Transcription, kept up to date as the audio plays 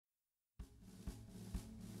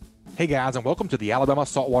Hey guys, and welcome to the Alabama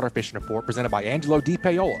Saltwater Fishing Report presented by Angelo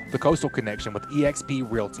DePaola, the Coastal Connection with eXp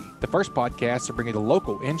Realty, the first podcast to bring you the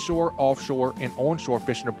local inshore, offshore, and onshore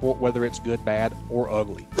fishing report, whether it's good, bad, or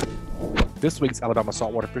ugly. This week's Alabama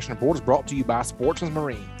Saltwater Fishing Report is brought to you by Sportsman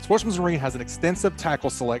Marine. Sportsman Marine has an extensive tackle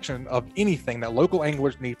selection of anything that local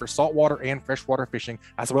anglers need for saltwater and freshwater fishing,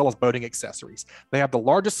 as well as boating accessories. They have the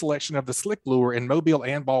largest selection of the slick lure in Mobile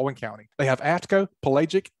and Baldwin County. They have Atco,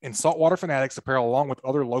 Pelagic, and Saltwater Fanatics apparel along with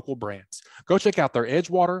other local brands. Go check out their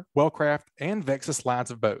Edgewater, Wellcraft, and Vexus lines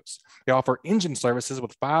of boats. They offer engine services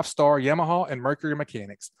with 5-star Yamaha and Mercury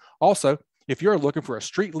mechanics. Also, if you're looking for a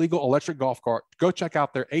street legal electric golf cart, go check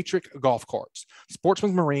out their Atric golf carts.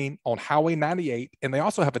 Sportsman Marine on Highway 98, and they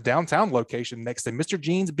also have a downtown location next to Mr.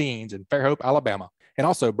 Jean's Beans in Fairhope, Alabama. And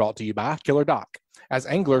also brought to you by KillerDock. As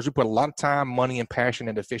anglers, we put a lot of time, money, and passion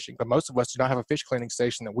into fishing, but most of us do not have a fish cleaning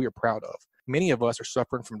station that we are proud of. Many of us are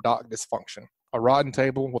suffering from dock dysfunction. A rotten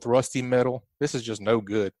table with rusty metal, this is just no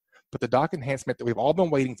good. But the dock enhancement that we've all been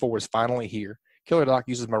waiting for is finally here. KillerDock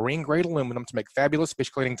uses marine-grade aluminum to make fabulous fish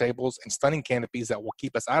cleaning tables and stunning canopies that will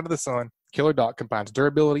keep us out of the sun. KillerDock combines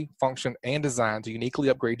durability, function, and design to uniquely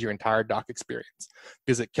upgrade your entire dock experience.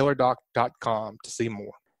 Visit KillerDock.com to see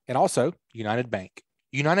more. And also, United Bank.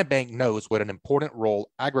 United Bank knows what an important role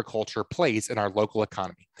agriculture plays in our local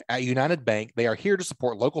economy. At United Bank, they are here to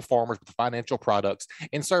support local farmers with financial products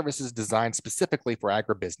and services designed specifically for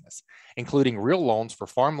agribusiness, including real loans for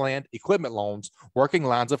farmland, equipment loans, working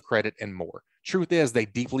lines of credit, and more. Truth is, they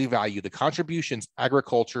deeply value the contributions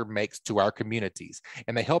agriculture makes to our communities,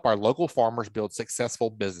 and they help our local farmers build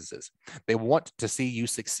successful businesses. They want to see you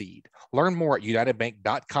succeed. Learn more at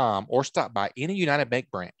unitedbank.com or stop by any United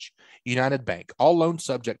Bank branch. United Bank, all loans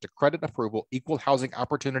subject to credit approval, equal housing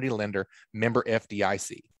opportunity lender, member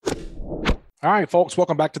FDIC. All right, folks,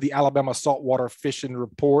 welcome back to the Alabama Saltwater Fishing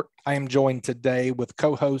Report. I am joined today with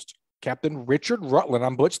co-host Captain Richard Rutland.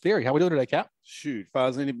 I'm Butch Thierry. How we doing today, Cap? Shoot, if I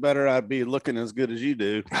was any better, I'd be looking as good as you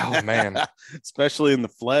do. Oh, man. Especially in the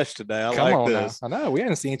flesh today. I Come like on this. Now. I know. We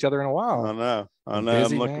haven't seen each other in a while. I know.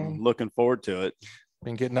 Busy, I'm looking forward to it.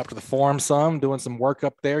 Been getting up to the farm some, doing some work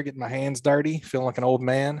up there, getting my hands dirty, feeling like an old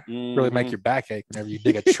man. Really make your back ache whenever you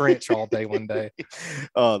dig a trench all day one day.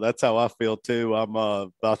 Oh, that's how I feel too. I'm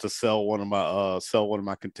about to sell one of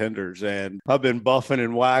my contenders, and I've been buffing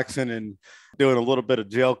and waxing and doing a little bit of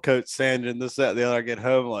gel coat sanding, this, that, the other. I get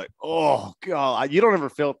home like, oh God, you don't ever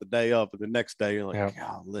feel it the day up, but the next day you're like,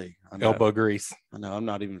 golly, elbow grease. I know I'm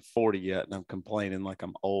not even 40 yet, and I'm complaining like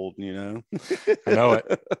I'm old, you know. I know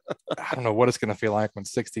it. I don't know what it's going to feel like when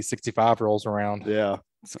 60, 65 rolls around. Yeah.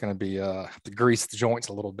 It's going to be to grease the joints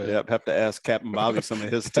a little bit. Yep, have to ask Captain Bobby some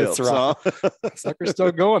of his tips. That's right. Huh? Sucker's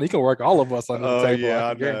still going. He can work all of us under the table. Yeah,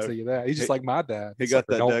 I can guarantee you that. He's just like my dad. He got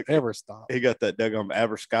that. Don't ever stop. He got that daggone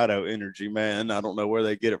Abrascato energy, man. I don't know where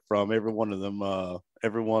they get it from. Every one of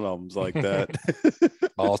them's like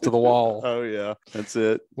that. Balls to the wall. Oh yeah, that's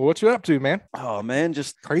it. Well, what you up to, man? Oh man,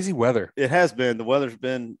 just crazy weather. It has been. The weather's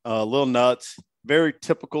been a little nuts. Very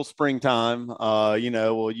typical springtime.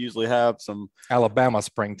 We'll usually have some Alabama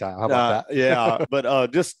springtime. How about that? Yeah,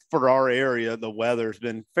 but just for our area, the weather's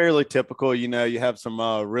been fairly typical. You know, you have some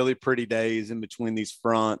really pretty days in between these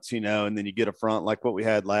fronts, and then you get a front like what we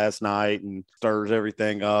had last night and stirs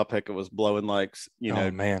everything up. Heck, it was blowing like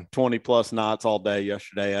 20 plus knots all day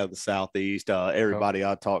yesterday out of the southeast. Everybody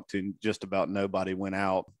I talked to, just about nobody went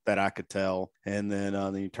out that I could tell. And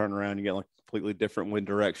then you turn around, you get like completely different wind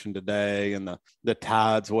direction today, and the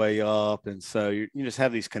tide's way up, and so you just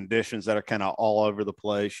have these conditions that are kind of all over the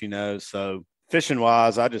place, so fishing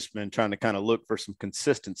wise, I just been trying to kind of look for some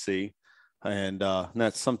consistency, and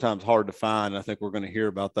that's sometimes hard to find. I think we're going to hear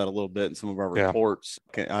about that a little bit in some of our reports.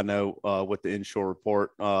 I know with the inshore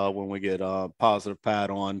report, when we get positive Pat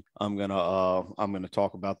on, I'm gonna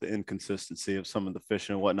talk about the inconsistency of some of the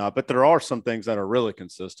fishing and whatnot. But there are some things that are really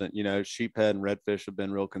consistent. Sheephead and redfish have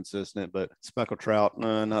been real consistent, but speckled trout,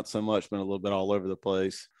 not so much. Been a little bit all over the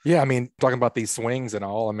place. Yeah, I mean, talking about these swings and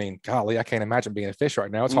all, I mean, golly, I can't imagine being a fish right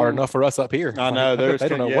now. It's hard enough for us up here. I know. They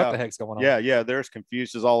don't know what the heck's going on. Yeah, they're as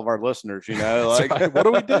confused as all of our listeners, like, right. What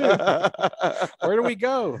do we do? Where do we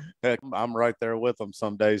go? Heck, I'm right there with them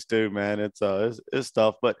some days too, man. It's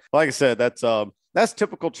tough. But like I said, that's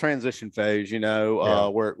typical transition phase,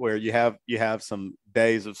 where you have some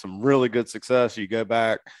days of some really good success. You go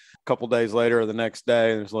back a couple days later or the next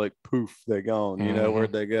day, and it's like poof, they're gone.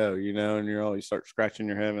 Where'd they go? And you start scratching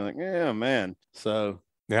your head and like, yeah, man. So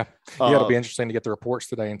yeah, it'll be interesting to get the reports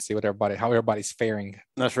today and see how everybody's faring.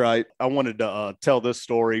 That's right. I wanted to tell this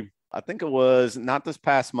story. I think it was not this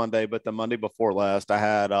past Monday, but the Monday before last. I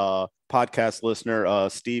had a podcast listener,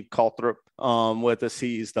 Steve Calthrop, with us.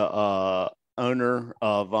 He's the owner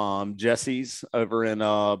of Jesse's over in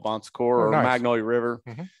Bon Secour or nice. Magnolia River.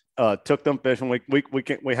 Took them fishing.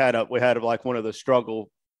 We had like one of the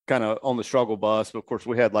struggle kind of on the struggle bus, but of course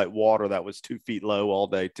we had like water that was 2 feet low all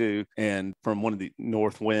day too, and from one of the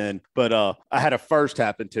north wind. But I had a first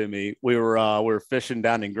happen to me. We were fishing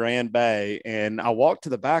down in Grand Bay, and I walked to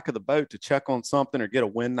the back of the boat to check on something or get a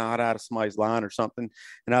wind knot out of somebody's line or something,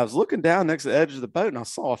 and I was looking down next to the edge of the boat, and I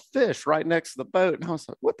saw a fish right next to the boat, and I was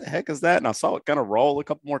like, what the heck is that? And I saw it kind of roll a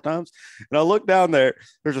couple more times, and I looked down there,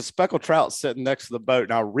 there's a speckled trout sitting next to the boat,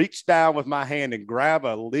 and I reached down with my hand and grab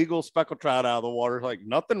a legal speckled trout out of the water, like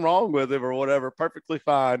nothing wrong with him or whatever, perfectly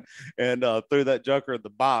fine, and threw that joker in the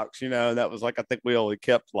box, and that was like, I think we only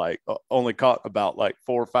caught about like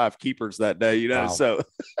 4 or 5 keepers that day, wow. So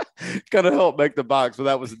kind of helped make the box, but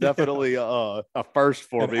that was definitely a first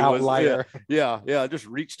for me. Outlier. I just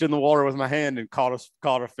reached in the water with my hand and caught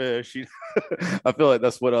a fish. I feel like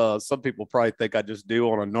that's what some people probably think I just do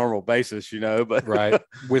on a normal basis, but right,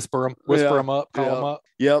 whisper them up, call them up.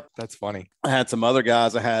 Yep, that's funny. I had some other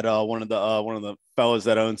guys. I had one of the fellows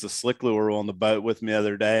that owns the slick lure on the boat with me the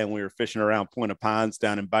other day, and we were fishing around Point of Pines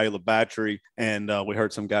down in Beulah Battery, and we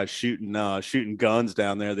heard some guys shooting guns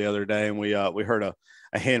down there the other day, and we heard a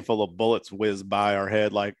handful of bullets whiz by our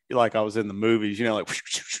head like I was in the movies, like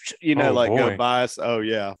go by us. Oh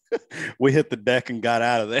yeah, we hit the deck and got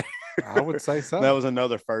out of there. I would say so. That was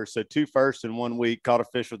another first. So 2 firsts in 1 week. Caught a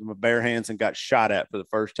fish with my bare hands and got shot at for the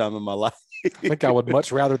first time in my life. I think I would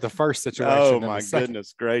much rather the first situation. Oh my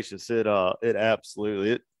goodness gracious! It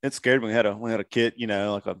absolutely it scared me. We had a kid,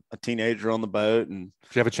 like a teenager on the boat. And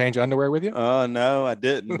did you have a change of underwear with you? No, I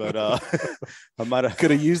didn't. But I might have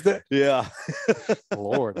could have used it. Yeah.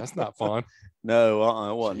 Lord, that's not fun.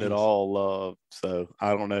 No, it wasn't at all. So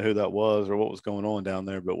I don't know who that was or what was going on down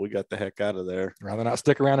there, but we got the heck out of there. Rather not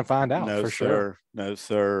stick around and find out. No, for sir. Sure. No,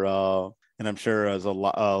 sir. And I'm sure as a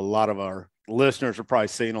lot of our listeners are probably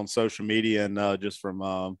seeing on social media and just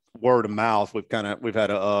from word of mouth, we've had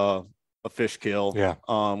a fish kill. Yeah.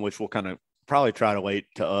 Which we'll kind of probably try to wait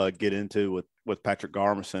to get into with Patric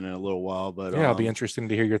Garmeson in a little while. But yeah, it'll be interesting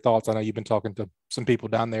to hear your thoughts. I know you've been talking to some people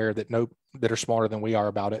down there that are smarter than we are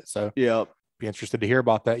about it. So yeah. Be interested to hear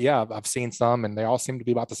about that. Yeah, I've seen some and they all seem to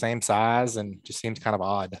be about the same size and just seems kind of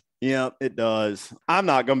odd. Yeah, it does. I'm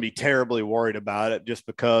not going to be terribly worried about it just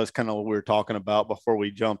because kind of what we were talking about before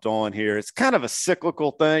we jumped on here. It's kind of a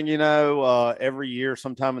cyclical thing, every year,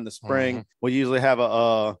 sometime in the spring, we usually have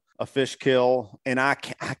a fish kill. And I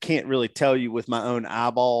can't really tell you with my own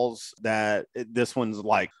eyeballs that this one's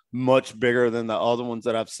like much bigger than the other ones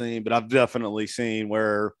that I've seen, but I've definitely seen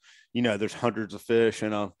where there's hundreds of fish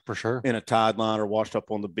in a tide line or washed up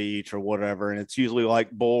on the beach or whatever. And it's usually like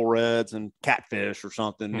bull reds and catfish or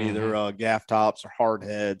something, either gaff tops or hard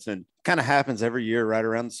heads. And kind of happens every year right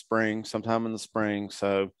around the spring, sometime in the spring.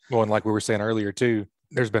 So, well, and like we were saying earlier too,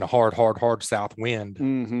 there's been a hard south wind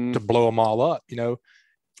to blow them all up.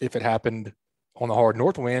 If it happened on the hard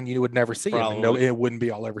north wind, you would never see them. And it wouldn't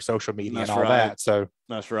be all over social media and all that. So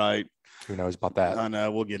that's right. Who knows about that? I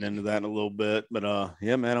know we'll get into that in a little bit, but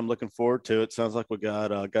yeah, man, I'm looking forward to it. Sounds like we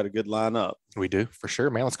got a good lineup. We do for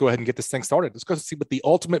sure, man. Let's go ahead and get this thing started. Let's go see what the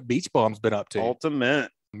Ultimate Beach Bum's been up to.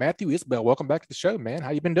 Ultimate. Matthew Isbell, welcome back to the show, man.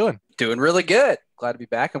 How you been doing? Doing really good. Glad to be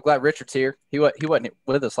back. I'm glad Richard's here. He wasn't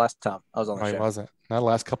with us last time I was on the show. He wasn't. Not the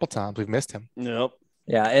last couple times. We've missed him. Nope.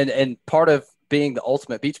 Yeah, and part of being the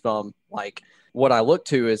Ultimate Beach Bum, like what I look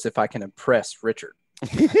to is if I can impress Richard.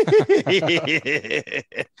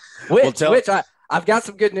 which I've got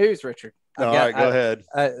some good news, Richard. All right, go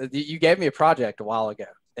ahead. You gave me a project a while ago,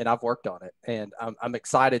 and I've worked on it, and I'm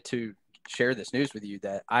excited to share this news with you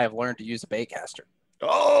that I have learned to use a bait caster.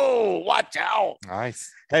 Oh, watch out.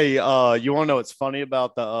 Nice. Hey, you want to know what's funny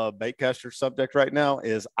about the bait caster subject right now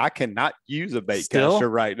is I cannot use a bait caster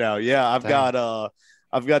right now. Yeah, I've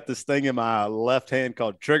got this thing in my left hand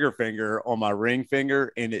called trigger finger on my ring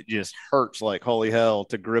finger, and it just hurts like holy hell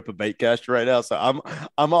to grip a bait caster right now. So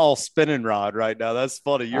I'm all spinning rod right now. That's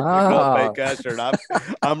funny. You're bait caster, and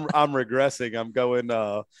I'm regressing.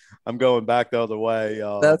 I'm going back the other way.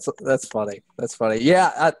 That's funny. That's funny.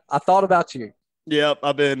 Yeah, I thought about you. Yep,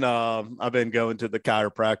 I've been going to the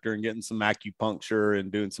chiropractor and getting some acupuncture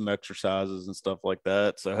and doing some exercises and stuff like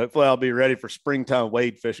that. So hopefully I'll be ready for springtime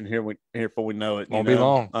wade fishing here before we know it. Won't be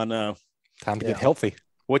long. I know. Time to get healthy.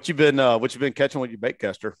 What you been catching with your bait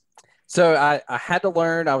caster? So I had to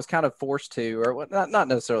learn. I was kind of forced to, or not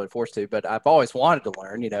necessarily forced to, but I've always wanted to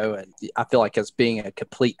learn. And I feel like as being a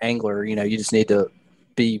complete angler, you just need to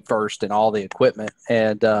be versed in all the equipment.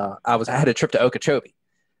 And I had a trip to Okeechobee.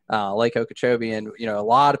 Lake Okeechobee, and a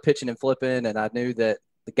lot of pitching and flipping, and I knew that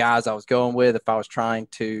the guys I was going with, if I was trying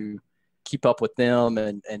to keep up with them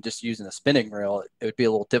and just using a spinning reel, it would be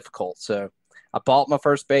a little difficult. So I bought my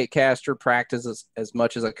first bait caster, practiced as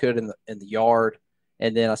much as I could in the yard.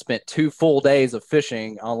 And then I spent 2 full days of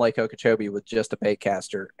fishing on Lake Okeechobee with just a bait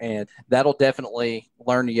caster. And that'll definitely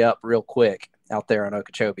learn you up real quick out there on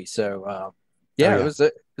Okeechobee. So, it was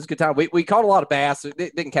a good time. We caught a lot of bass. It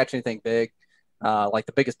didn't catch anything big. Like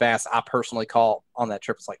the biggest bass I personally caught on that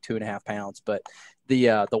trip was like 2.5 pounds. But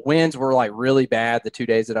the winds were like really bad the 2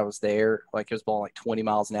 days that I was there. Like it was blowing like 20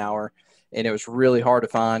 miles an hour. And it was really hard to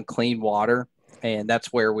find clean water. And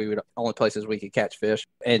that's where only places we could catch fish.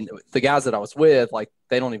 And the guys that I was with, like,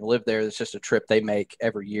 they don't even live there. It's just a trip they make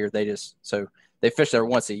every year. So they fish there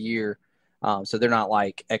once a year. So they're not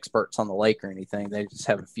like experts on the lake or anything. They just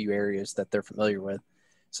have a few areas that they're familiar with.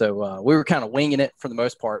 So we were kind of winging it for the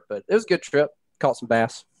most part, but it was a good trip. Caught some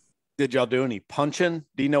bass. Did y'all do any punching?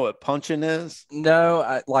 Do you know what punching is?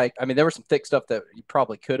 No, there was some thick stuff that you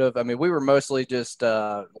probably could have. I mean, we were mostly just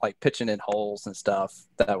like pitching in holes and stuff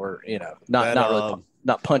that were,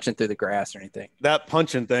 not punching through the grass or anything. That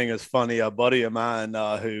punching thing is funny. A buddy of mine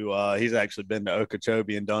who he's actually been to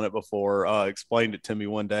Okeechobee and done it before explained it to me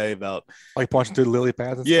one day about like punching through the lily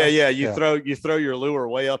pads and stuff. Yeah. You throw your lure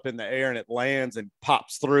way up in the air and it lands and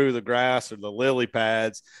pops through the grass or the lily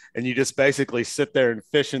pads, and you just basically sit there and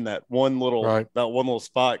fish in that one little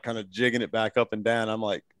spot, kind of jigging it back up and down. I'm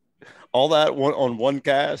like, all that on one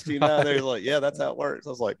cast, they're like, yeah, that's how it works. I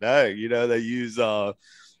was like, no, they use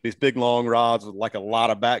these big long rods with like a lot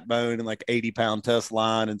of backbone and like 80-pound test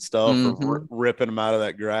line and stuff for ripping them out of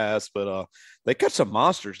that grass. But they catch some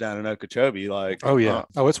monsters down in Okeechobee. Like,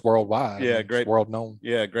 it's worldwide. Yeah, great, it's world known.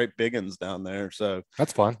 Yeah, great big uns down there. So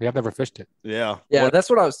that's fun. Yeah, I've never fished it. Yeah, that's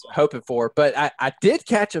what I was hoping for. But I did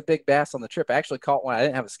catch a big bass on the trip. I actually caught one. I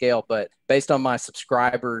didn't have a scale, but based on my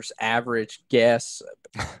subscribers' average guess,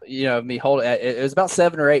 me holding it was about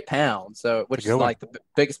 7 or 8 pounds. So which is like the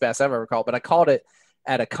biggest bass I've ever caught. But I caught it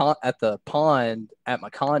at the pond at my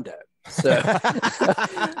condo. So,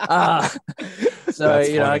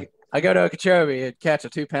 I go to Okeechobee and catch a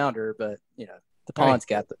 2-pounder, but the pond's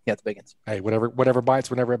got the big ones. Hey, whatever bites,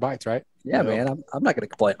 whenever it bites, right? Yeah, man. I'm not going to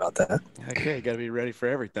complain about that. Okay, you got to be ready for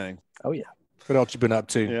everything. Oh yeah. What else you been up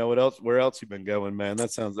to? Yeah, what else? Where else you been going, man? That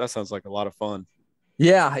sounds like a lot of fun.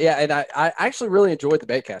 Yeah, and I actually really enjoyed the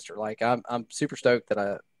baitcaster. Like I'm super stoked that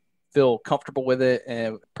I feel comfortable with it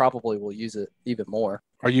and probably will use it even more.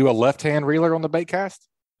 Are you a left-hand reeler on the bait cast?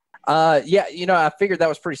 Yeah, I figured that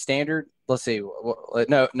was pretty standard. Let's see.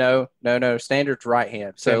 No. Standard's right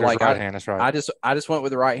hand. So Standard's like right hand, that's right. I just went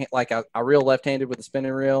with the right hand. Like I reel left-handed with the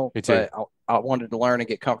spinning reel. Me too. But I wanted to learn and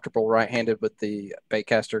get comfortable right-handed with the bait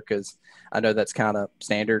caster because I know that's kind of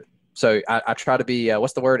standard. So I try to be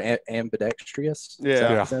what's the word, ambidextrous?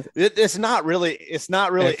 Yeah. It's not really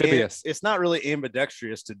amphibious. It's not really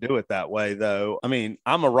ambidextrous to do it that way, though. I mean,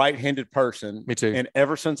 I'm a right-handed person. Me too. And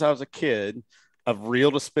ever since I was a kid, I've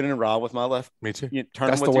reeled a spinning rod with my left. Me too. Turn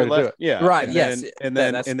That's with the way your to do left. it. Yeah. Right.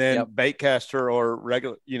 And then bait caster or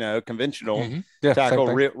regular, conventional tackle,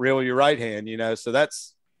 reel your right hand. So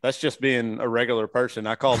that's just being a regular person.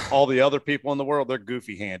 I call all the other people in the world, they're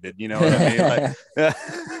goofy handed. You know what I mean? Like,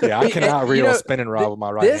 yeah, I cannot reel a spinning rod with my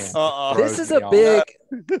right hand. This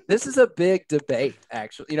is a big debate,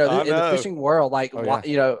 actually. In the fishing world, like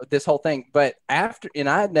this whole thing. But I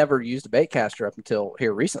had never used a bait caster up until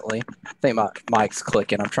here recently. I think my mic's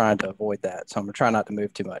clicking. I'm trying to avoid that, so I'm gonna try not to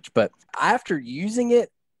move too much. But after using it,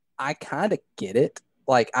 I kind of get it.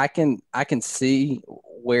 Like I can see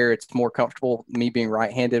where it's more comfortable me being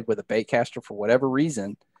right-handed with a bait caster for whatever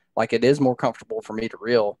reason. Like it is more comfortable for me to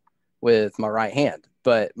reel with my right hand,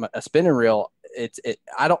 but a spinning reel,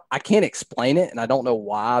 I can't explain it. And I don't know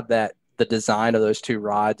why that the design of those two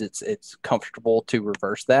rods, it's comfortable to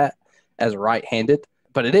reverse that as a right-handed,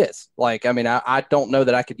 but it is like, I mean, I don't know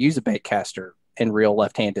that I could use a bait caster and reel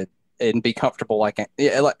left-handed and be comfortable. I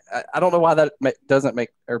don't know why that doesn't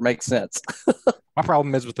make sense. My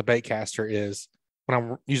problem is with the bait caster is when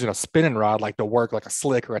I'm using a spinning rod, like to work like a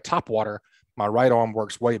slick or a topwater, my right arm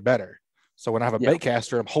works way better. So when I have a bait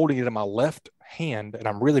caster, I'm holding it in my left hand and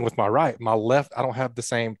I'm reeling with my right. My left, I don't have the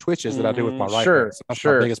same twitches that I do with my right hand. So that's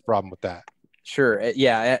my biggest problem with that. Sure.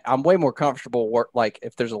 Yeah. I'm way more comfortable like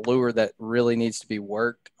if there's a lure that really needs to be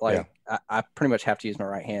worked, like I pretty much have to use my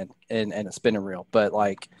right hand and a spinning reel. But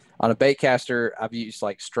like on a bait caster, I've used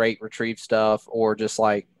like straight retrieve stuff or just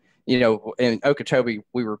like, in Okeechobee,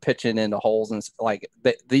 we were pitching into holes and like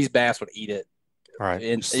these bass would eat it. All right.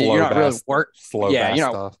 And you're not really bass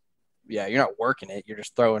stuff. Yeah, you're not working it. You're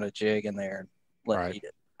just throwing a jig in there and letting it eat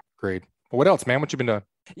it. Great. Well, what else, man? What you been doing?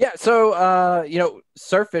 Yeah. So,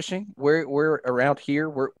 surf fishing, we're around here.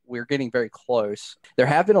 We're getting very close. There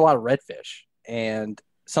have been a lot of redfish, and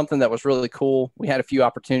something that was really cool. We had a few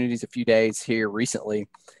opportunities, a few days here recently,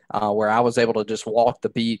 where I was able to just walk the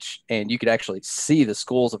beach and you could actually see the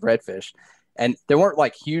schools of redfish. And they weren't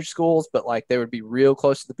like huge schools, but like they would be real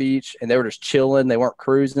close to the beach and they were just chilling. They weren't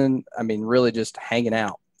cruising. I mean, really just hanging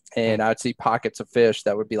out. And I'd see pockets of fish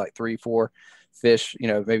that would be like 3, 4 fish,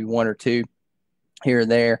 maybe 1 or 2 here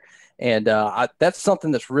and there. And that's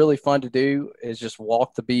something that's really fun to do, is just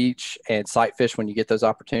walk the beach and sight fish when you get those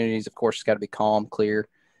opportunities. Of course, it's got to be calm, clear,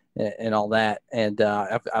 and all that. And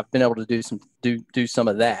I've been able to do some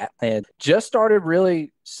of that, and just started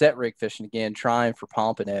really set rig fishing again, trying for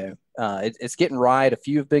pompano. It's getting right. A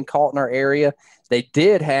few have been caught in our area. They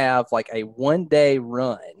did have like a 1-day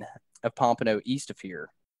run of pompano east of here.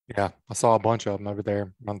 Yeah, I saw a bunch of them over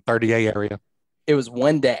there on 30A area. It was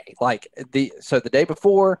 1 day. So the day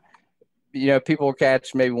before, people were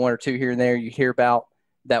catching maybe 1 or 2 here and there. You hear about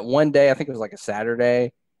that 1 day. I think it was like a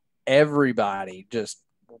Saturday. Everybody just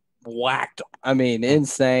whacked them. I mean,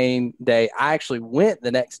 insane day. I actually went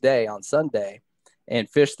the next day on Sunday and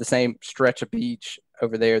fished the same stretch of beach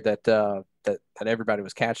over there that everybody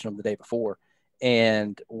was catching them the day before.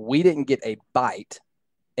 And we didn't get a bite.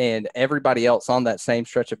 And everybody else on that same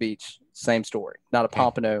stretch of beach, same story. Not a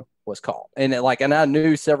pompano was caught. And I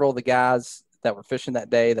knew several of the guys that were fishing that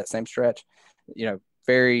day, that same stretch,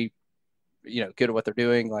 very, good at what they're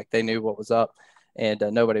doing. Like they knew what was up, and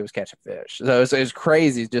nobody was catching fish. So it was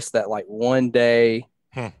crazy. Just that like 1 day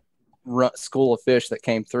school of fish that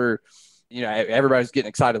came through. Everybody's getting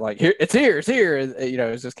excited. Like it's here.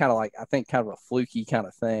 It's just kind of like, I think kind of a fluky kind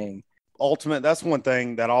of thing. Ultimate, that's one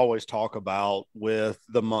thing that I always talk about with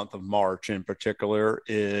the month of March in particular,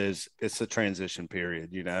 is it's a transition period.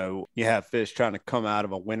 You have fish trying to come out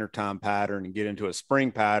of a wintertime pattern and get into a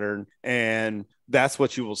spring pattern. And that's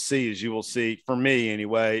what you will see, for me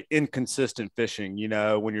anyway, inconsistent fishing.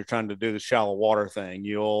 When you're trying to do the shallow water thing,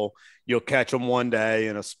 you'll catch them 1 day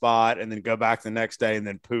in a spot and then go back the next day, and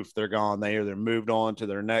then poof, they're gone. They're moved on to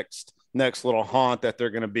their next little haunt that they're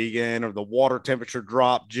going to be in, or the water temperature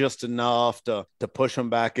dropped just enough to push them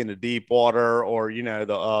back into deep water. Or,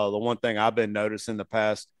 the one thing I've been noticing the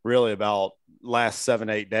past really about last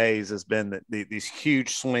 7-8 days has been that these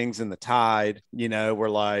huge swings in the tide, where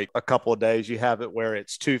like a couple of days you have it where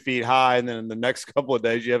it's 2 feet high, and then in the next couple of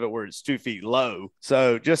days you have it where it's 2 feet low.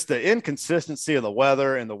 So just the inconsistency of the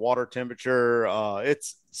weather and the water temperature,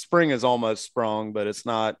 spring is almost sprung, but it's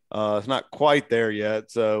not quite there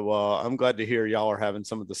yet. So I'm glad to hear y'all are having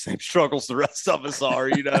some of the same struggles the rest of us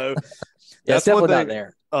are. That's definitely not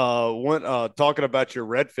there. Talking about your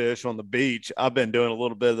redfish on the beach, I've been doing a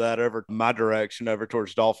little bit of that over my direction, over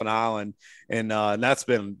towards Dolphin Island, and that's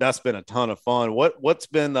been a ton of fun. What's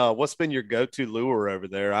been your go-to lure over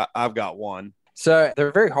there? I've got one. So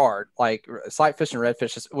they're very hard. Like sight fishing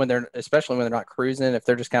redfish, especially when they're not cruising, if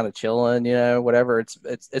they're just kind of chilling, whatever.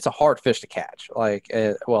 It's a hard fish to catch. Like,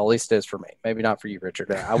 well, at least it is for me. Maybe not for you, Richard.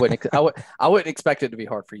 I wouldn't expect it to be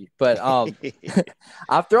hard for you. But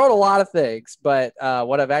I've thrown a lot of things. But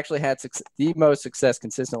what I've actually had the most success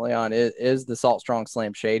consistently on is the Salt Strong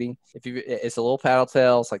Slam Shady. It's a little paddle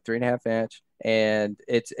tail. It's like 3.5 inch, and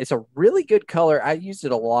it's a really good color. I used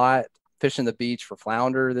it a lot fishing the beach for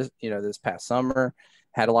flounder this past summer.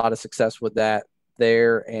 Had a lot of success with that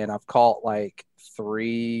there, and I've caught like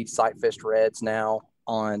 3 sight fished reds now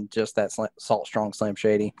on just that Salt Strong Slam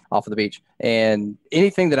Shady off of the beach. And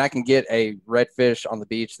anything that I can get a redfish on the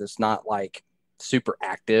beach that's not like super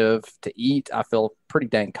active to eat, I feel pretty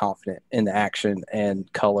dang confident in the action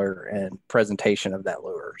and color and presentation of that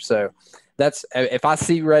lure. So that's, if I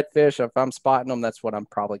see redfish, if I'm spotting them, that's what I'm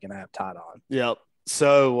probably going to have tied on. Yep.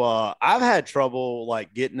 So I've had trouble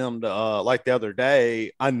like getting them to like the other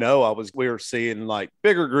day. I know we were seeing like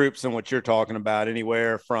bigger groups than what you're talking about,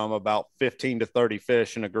 anywhere from about 15 to 30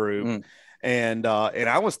 fish in a group. And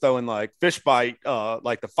I was throwing like Fishbite,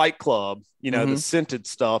 like the Fight Club, the scented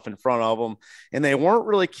stuff in front of them, and they weren't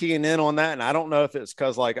really keying in on that. And I don't know if it's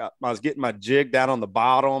because like I was getting my jig down on the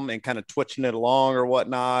bottom and kind of twitching it along or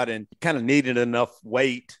whatnot, and kind of needed enough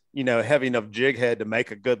weight, heavy enough jig head to make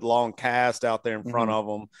a good long cast out there in front of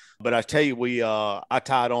them. But I tell you, I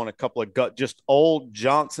tied on a couple of just old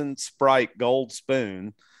Johnson Sprite Gold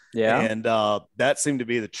Spoon. Yeah. And that seemed to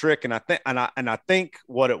be the trick. And I think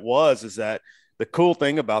what it was is that the cool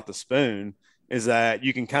thing about the spoon is that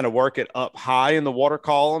you can kind of work it up high in the water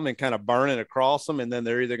column and kind of burn it across them. And then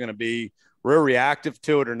they're either going to be real reactive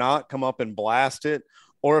to it or not, come up and blast it.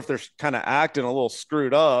 Or if they're kind of acting a little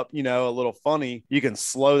screwed up, a little funny, you can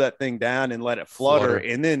slow that thing down and let it flutter.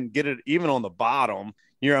 And then get it even on the bottom.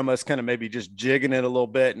 you're almost kind of maybe just jigging it a little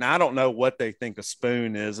bit. And I don't know what they think a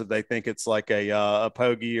spoon is, if they think it's like a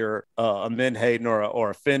pogey or a menhaden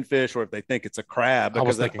or a finfish, or if they think it's a crab, I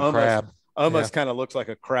was because it thinking crab. almost kind of looks like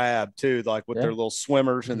a crab too, like with their little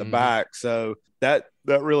swimmers in the back. So that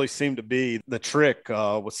really seemed to be the trick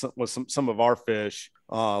with some of our fish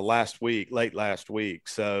late last week.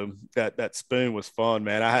 So that spoon was fun,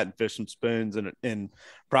 man. I hadn't fished some spoons in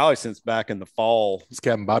probably since back in the fall. It's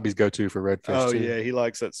Captain Bobby's go-to for redfish. Yeah, he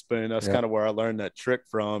likes that spoon. That's kind of where I learned that trick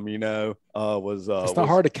from. It's not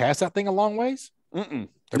hard to cast that thing a long ways.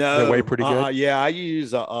 They're way pretty good. Yeah, I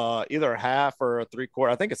use either a half or a 3/4.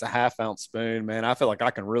 I think it's a 1/2 ounce spoon, man. I feel like I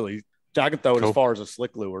can throw it as far as a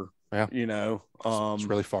slick lure. Yeah, it's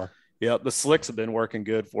really far. Yeah, the slicks have been working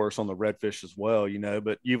good for us on the redfish as well,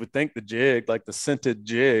 but you would think the jig, like the scented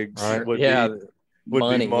jigs, would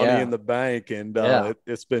be money in the bank, and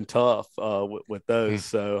it's been tough with those.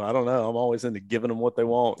 So I don't know. I'm always into giving them what they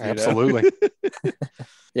want. Absolutely.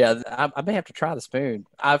 Yeah, I may have to try the spoon.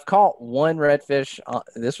 I've caught one redfish.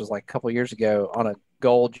 This was like a couple years ago on a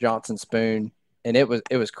gold Johnson spoon, and it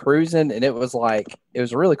was cruising, and it was a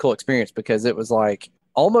really cool experience because it was like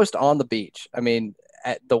almost on the beach. I mean,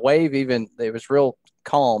 at the wave, even it was real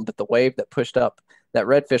calm, but the wave that pushed up, that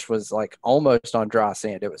redfish was like almost on dry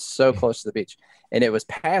sand. It was so close to the beach, and it was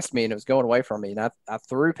past me, and it was going away from me, and I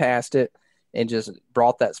threw past it and just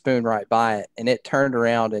brought that spoon right by it, and it turned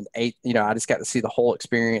around and ate. I just got to see the whole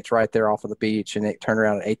experience right there off of the beach, and it turned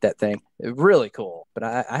around and ate that thing. It was really cool, but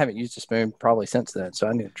I haven't used a spoon probably since then, so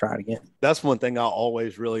I need to try it again. That's one thing I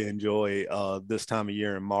always really enjoy this time of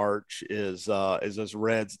year in March is those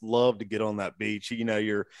reds love to get on that beach. And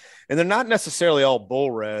they're not necessarily all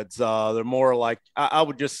bull reds. They're more like, I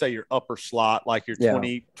would just say your upper slot, like your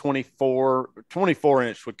 24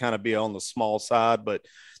 inch would kind of be on the small side, but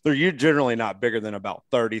you're generally not bigger than about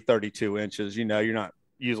 30, 32 inches. You're not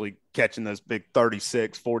usually catching those big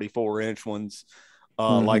 36, 44 inch ones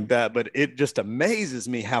like that. But it just amazes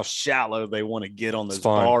me how shallow they want to get on those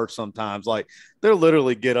bars sometimes. Like they'll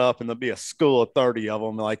literally get up and there'll be a school of 30 of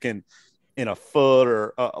them, like in a foot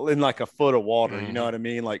or in like a foot of water. You know what I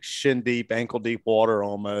mean? Like shin deep, ankle deep water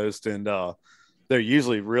almost. And they're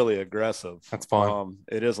usually really aggressive. That's fun.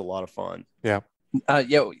 It is a lot of fun. Yeah.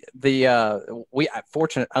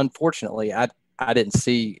 Unfortunately, I didn't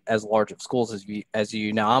see as large of schools as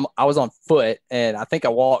you. Now I was on foot, and I think I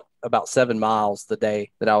walked about 7 miles the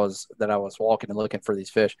day that I was walking and looking for these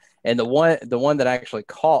fish. And the one that I actually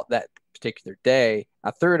caught that particular day,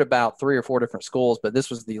 I threw it about 3 or 4 different schools, but this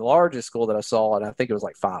was the largest school that I saw, and I think it was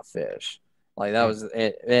like 5 fish. Like that was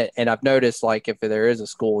it. And I've noticed, like, if there is a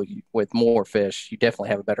school with more fish, you definitely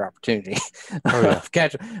have a better opportunity of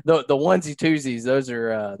catching the onesie twosies. Those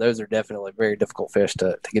are definitely very difficult fish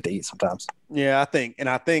to get to eat sometimes. Yeah,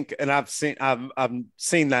 I've seen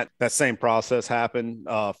that same process happen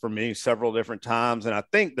for me several different times. And I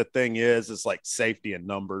think the thing is like safety in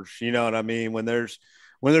numbers. You know what I mean? When there's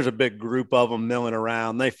a big group of them milling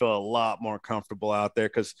around, they feel a lot more comfortable out there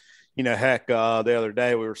because, heck, the other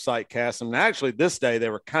day we were sight casting. And actually, this day they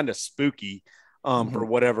were kind of spooky for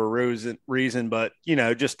whatever reason. But,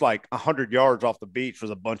 just like 100 yards off the beach was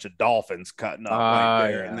a bunch of dolphins cutting up right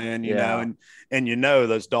there. Yeah. And then, and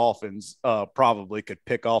those dolphins probably could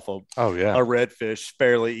pick off a redfish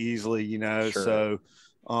fairly easily, Sure. So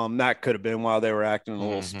that could have been why they were acting a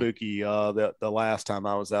little spooky the last time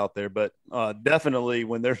I was out there. But definitely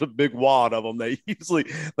when there's a big wad of them, they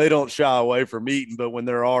don't shy away from eating. But when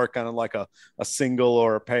there are kind of like a single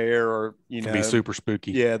or a pair, or can be super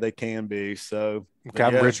spooky. Yeah, they can be. So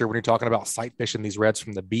Richard, when you're talking about sight fishing these reds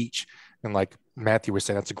from the beach, and like Matthew was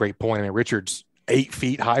saying, that's a great point. I mean, Richard's 8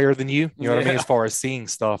 feet higher than you. You know what I mean, as far as seeing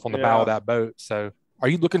stuff on the bow of that boat. So. Are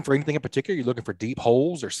you looking for anything in particular? Are you looking for deep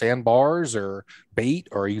holes or sandbars or bait,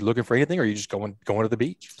 or are you looking for anything, or are you just going to the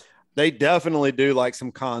beach? They definitely do like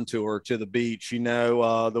some contour to the beach.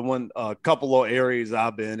 The couple of areas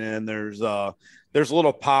I've been in, there's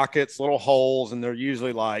little pockets, little holes, and they're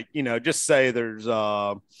usually like, just say there's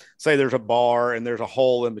a bar and there's a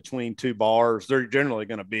hole in between 2 bars. They're generally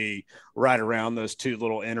going to be right around those 2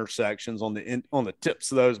 little intersections on the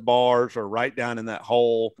tips of those bars, or right down in that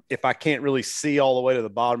hole. If I can't really see all the way to the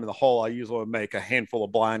bottom of the hole, I usually make a handful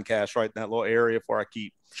of blind casts right in that little area before I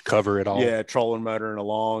keep cover it all. Yeah, trolling motoring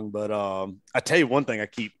along. But I tell you one thing I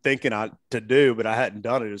keep thinking to do, but I hadn't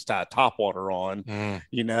done it, is tie a topwater on,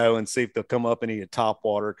 and see if they'll come up and eat a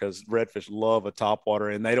topwater, because redfish love a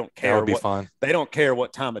topwater, and they don't care. That would be fun. They don't care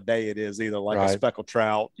what time of day it is either. Like a speckled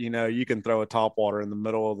trout, you can throw a topwater in the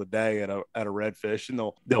middle of the day at a redfish, and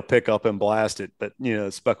they'll pick up and blast it. But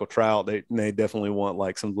speckled trout, they definitely want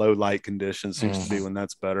like some low light conditions. Seems to be when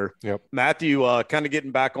that's better. Yep. Matthew, kind of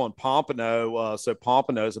getting back on pompano. So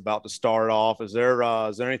pompano is about to start off. Is there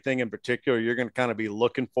anything in particular you're going to kind of be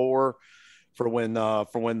looking for when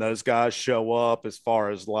those guys show up, as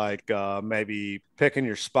far as like maybe picking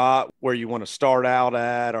your spot where you want to start out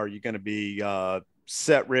at? Are you going to be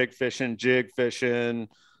set rig fishing, jig fishing,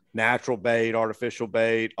 natural bait, artificial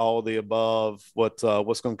bait, all of the above? What's going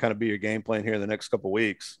to kind of be your game plan here in the next couple of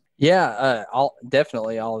weeks? Yeah,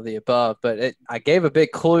 definitely all of the above. But I gave a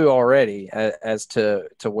big clue already as to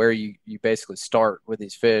where you basically start with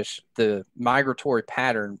these fish. The migratory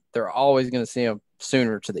pattern, they're always going to see them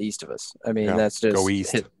sooner to the east of us. I mean, that's just go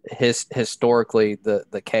east. Historically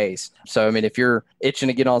the case. So, I mean, if you're itching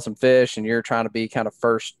to get on some fish and you're trying to be kind of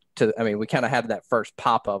first to, I mean, we kind of had that first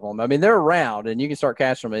pop of them. I mean, they're around and you can start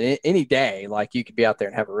catching them any day. Like, you could be out there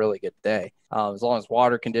and have a really good day, as long as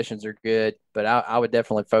water conditions are good. But I would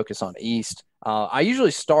definitely focus on east. I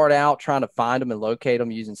usually start out trying to find them and locate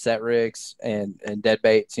them using set rigs and dead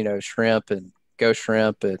baits, shrimp and ghost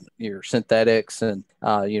shrimp and your synthetics and,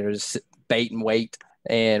 just bait and weight.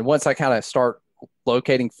 And once I kind of start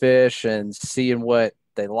locating fish and seeing what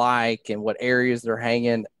they like and what areas they're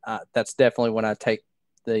hanging, that's definitely when I take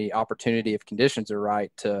the opportunity, if conditions are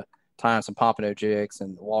right, to tie on some pompano jigs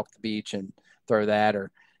and walk the beach and throw that.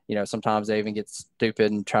 Or, sometimes they even get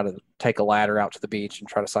stupid and try to take a ladder out to the beach and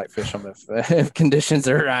try to sight fish them if conditions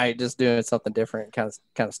are right, just doing something different, kind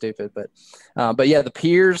of stupid. But yeah, the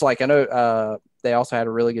piers, like I know they also had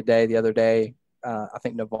a really good day the other day. I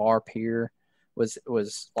think Navarre Pier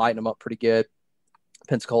was lighting them up pretty good.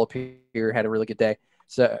 Pensacola Pier had a really good day.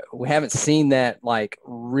 So we haven't seen that like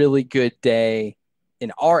really good day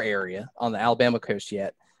in our area on the Alabama coast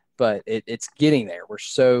yet, but it's getting there. We're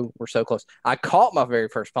so close. I caught my very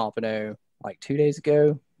first pompano like 2 days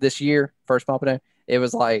ago this year. First pompano. It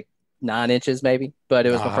was like 9 inches maybe, but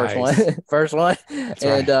it was my first one. First one. That's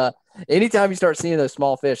and right. Anytime you start seeing those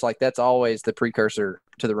small fish, like that's always the precursor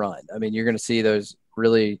to the run. I mean, you're going to see those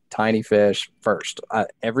really tiny fish first.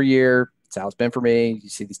 Every year, it's how it's been for me. You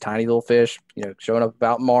see these tiny little fish, showing up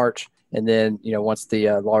about March. And then, once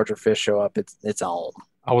the larger fish show up, it's on.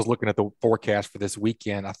 I was looking at the forecast for this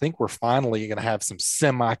weekend. I think we're finally going to have some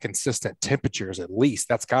semi-consistent temperatures at least.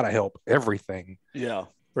 That's got to help everything. Yeah.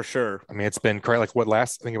 For sure. I mean, it's been crazy. Like I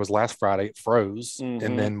think it was last Friday, it froze.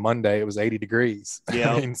 And then Monday it was 80 degrees.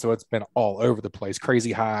 Yeah. I mean, so it's been all over the place.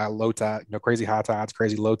 Crazy high, low tide, crazy high tides,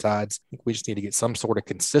 crazy low tides. I think we just need to get some sort of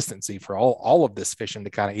consistency for all of this fishing to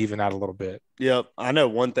kind of even out a little bit. Yep. I know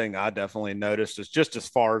one thing I definitely noticed is just as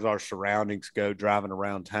far as our surroundings go, driving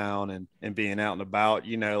around town and being out and about,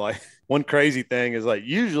 like one crazy thing is like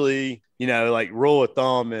usually, like rule of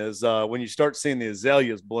thumb is when you start seeing the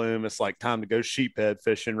azaleas bloom, it's like time to go sheephead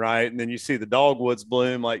fishing, right? And then you see the dogwoods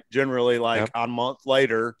bloom, like generally like a month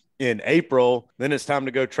later in April, then it's time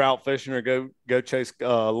to go trout fishing or go chase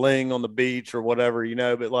ling on the beach or whatever,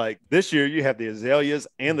 but like this year you have the azaleas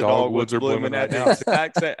and the dogwoods are blooming at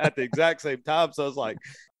the exact same time. So it's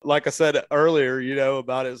like I said earlier,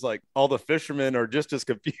 about it, it's like all the fishermen are just as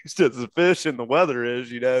confused as the fish and the weather is,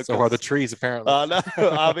 So are the trees, apparently. No,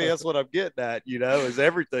 I mean, that's what I'm getting at, is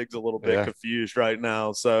everything's a little bit confused right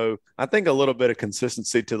now. So I think a little bit of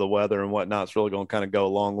consistency to the weather and whatnot is really going to kind of go a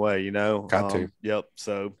long way, Got to. Yep.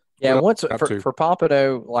 So. Yeah, once for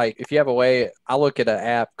pompano, like if you have a way, I look at an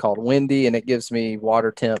app called Windy and it gives me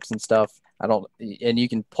water temps and stuff. And you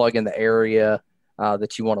can plug in the area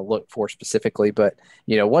that you want to look for specifically. But,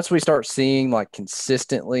 once we start seeing like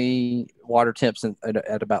consistently water temps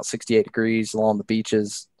at about 68 degrees along the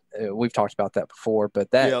beaches, we've talked about that before,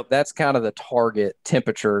 but that's kind of the target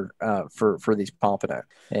temperature for these pompano.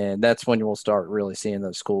 And that's when we'll start really seeing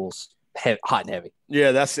those schools hot and heavy.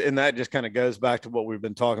 Yeah, that just kind of goes back to what we've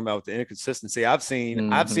been talking about with the inconsistency. I've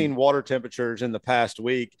seen water temperatures in the past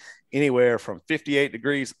week anywhere from 58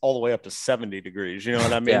 degrees all the way up to 70 degrees. You know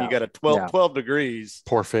what I mean? You got a 12 degrees.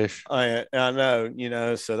 Poor fish. I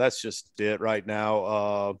know, so that's just it right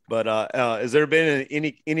now. But has there been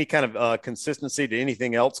any kind of consistency to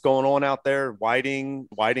anything else going on out there? Whiting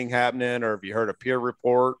happening, or have you heard a peer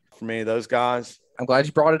report from any of those guys? I'm glad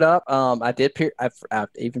you brought it up. I did I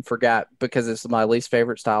even forgot because it's my least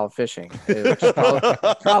favorite style of fishing. Which is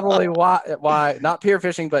probably why not pier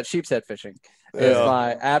fishing, but sheep's head fishing. is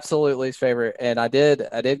my absolute least favorite. And I did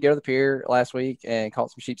go to the pier last week and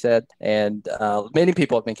caught some sheepshead, and many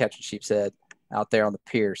people have been catching sheepshead out there on the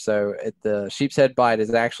pier. So the sheepshead bite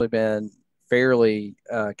has actually been fairly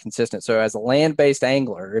consistent. So as a land-based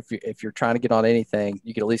angler, if you're trying to get on anything,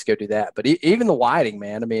 you could at least go do that. But even the whiting,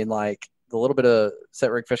 man, I mean, like the little bit of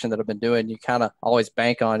set rig fishing that I've been doing, you kind of always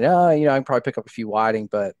bank on, I can probably pick up a few whiting.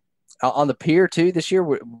 But on the pier too this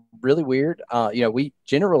year, really weird. We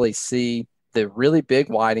generally see the really big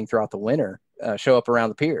whiting throughout the winter show up around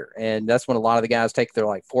the pier. And that's when a lot of the guys take their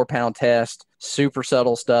like 4-pound test, super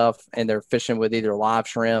subtle stuff, and they're fishing with either live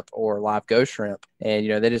shrimp or live ghost shrimp. And,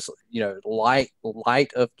 they just, light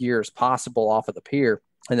of gear as possible off of the pier.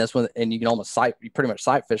 And that's when, and you can almost you pretty much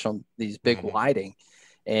sight fish on these big whiting.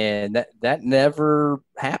 And that never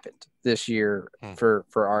happened this year for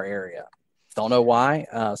our area. Don't know why.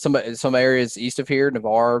 Some areas east of here,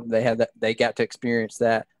 Navarre, they got to experience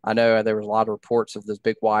that. I know there was a lot of reports of this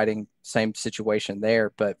big whiting, same situation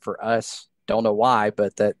there, but for us, don't know why,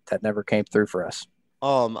 but that never came through for us.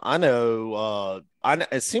 I know.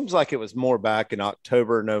 It seems like it was more back in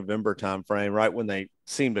October, November timeframe, right when they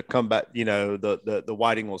seemed to come back. The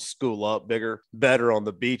whiting will school up better on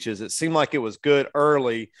the beaches. It seemed like it was good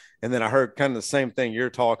early, and then I heard kind of the same thing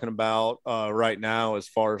you're talking about right now, as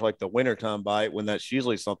far as like the wintertime bite, when that's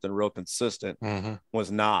usually something real consistent,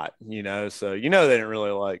 was not. So they didn't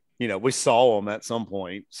really like. We saw them at some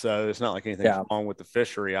point, so it's not like anything's wrong with the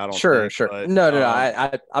fishery. I don't. Sure. But, no.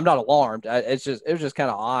 I'm not alarmed. It was just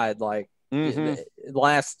kind of odd, like. The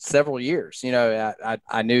last several years,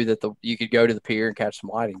 I knew that you could go to the pier and catch some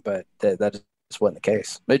whiting, but that just wasn't the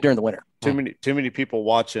case. Maybe during the winter. Too many people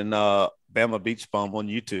watching Bama Beach Bum on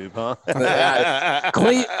YouTube, huh?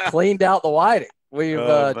 Cleaned out the whiting. We've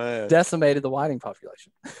decimated the whiting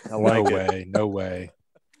population. No way.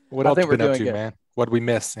 What else have you been up to, man? What did we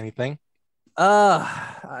miss? Anything?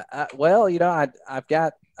 I've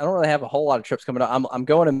got. I don't really have a whole lot of trips coming up. I'm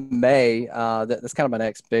going in May. That's kind of my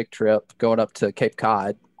next big trip, going up to Cape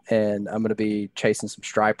Cod, and I'm going to be chasing some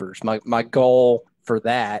stripers. My goal for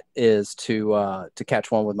that is to catch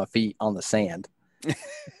one with my feet on the sand,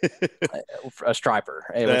 a striper.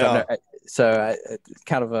 So it's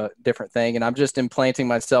kind of a different thing, and I'm just implanting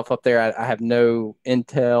myself up there. I have no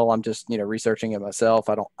intel. I'm just researching it myself.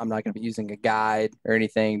 I'm not going to be using a guide or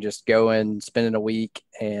anything. Just going, spending a week,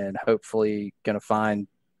 and hopefully going to find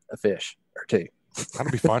a fish or two.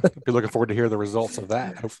 That'll be fun. I'll be looking forward to hear the results of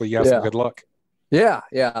that. Hopefully you have some good luck. Yeah.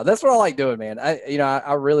 That's what I like doing, man.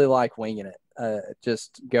 I really like winging it.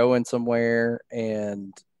 Just going somewhere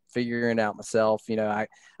and figuring it out myself. I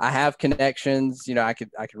have connections. I could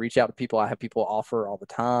reach out to people. I have people offer all the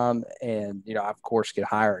time, and I of course could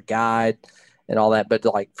hire a guide and all that. But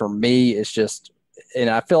like for me, it's just, and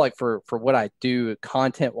I feel like for what I do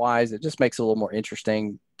content wise, it just makes it a little more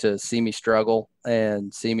interesting to see me struggle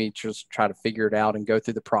and see me just try to figure it out and go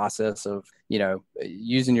through the process of,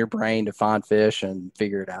 using your brain to find fish and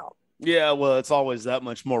figure it out. Yeah. Well, it's always that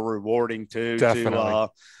much more rewarding too,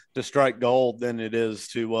 to strike gold than it is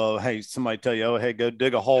to, hey, somebody tell you, oh, hey, go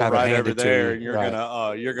dig a hole right over there, and you're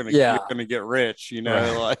gonna get rich,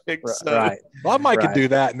 Right. Right. Well, I might could do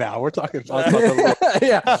that now. We're talking.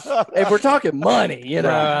 If we're talking money,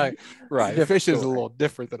 Right. Fish is a little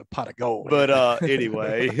different than a pot of gold. But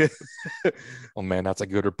anyway. Well, man, that's a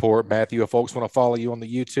good report, Matthew. If folks want to follow you on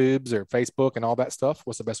the YouTubes or Facebook and all that stuff,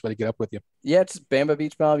 what's the best way to get up with you? Yeah, it's Bama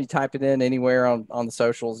Beach Bum. You type it in anywhere on the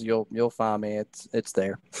socials, you'll find me. It's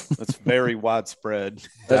there. It's very widespread.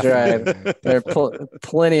 That's right. There's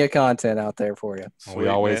plenty of content out there for you. Sweet, we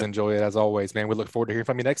always enjoy it, as always, man. We look forward to hearing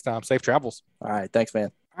from you next time. Safe travels. All right. Thanks,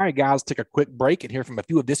 man. All right, guys, take a quick break and hear from a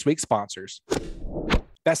few of this week's sponsors.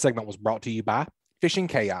 That segment was brought to you by Fishing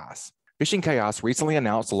Chaos. Fishing Chaos recently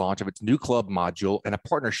announced the launch of its new club module and a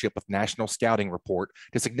partnership with National Scouting Report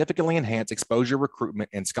to significantly enhance exposure, recruitment,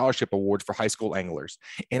 and scholarship awards for high school anglers.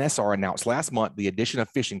 NSR announced last month the addition of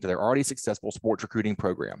fishing to their already successful sports recruiting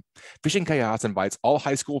program. Fishing Chaos invites all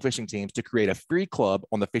high school fishing teams to create a free club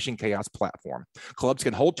on the Fishing Chaos platform. Clubs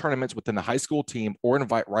can hold tournaments within the high school team or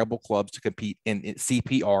invite rival clubs to compete in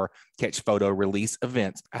CPR, catch photo release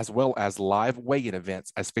events, as well as live weigh-in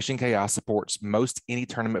events, as Fishing Chaos supports most any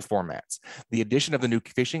tournament formats. The addition of the new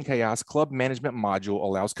Fishing Chaos Club Management module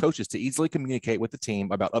allows coaches to easily communicate with the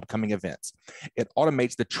team about upcoming events. It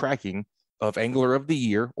automates the tracking of Angler of the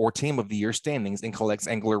Year or Team of the Year standings and collects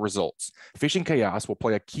angler results. Fishing Chaos will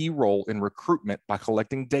play a key role in recruitment by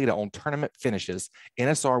collecting data on tournament finishes.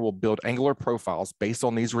 NSR will build angler profiles based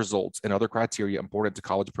on these results and other criteria important to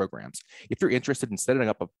college programs. If you're interested in setting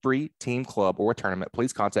up a free team club or a tournament,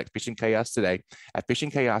 please contact Fishing Chaos today at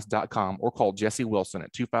fishingchaos.com or call Jesse Wilson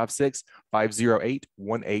at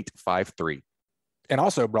 256-508-1853. And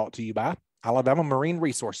also brought to you by Alabama Marine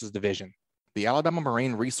Resources Division. The Alabama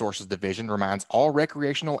Marine Resources Division reminds all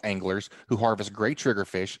recreational anglers who harvest gray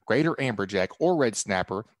triggerfish, greater amberjack, or red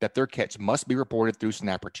snapper that their catch must be reported through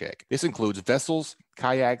Snapper Check. This includes vessels,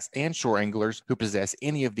 kayaks, and shore anglers who possess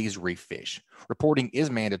any of these reef fish. Reporting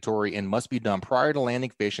is mandatory and must be done prior to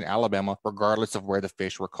landing fish in Alabama, regardless of where the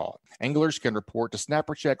fish were caught. Anglers can report to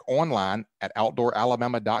Snapper Check online at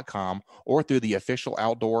outdooralabama.com or through the official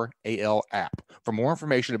Outdoor AL app. For more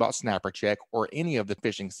information about Snapper Check or any of the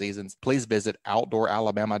fishing seasons, please visit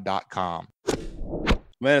outdooralabama.com.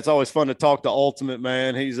 Man, it's always fun to talk to Ultimate,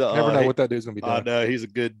 man. He's Never know what that dude's gonna be doing. I know he's a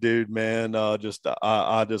good dude, man. I just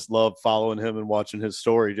love following him and watching his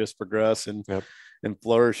story just progress and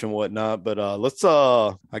flourish and whatnot. But let's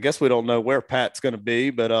I guess we don't know where Pat's gonna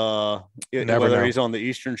be, but whether he's on the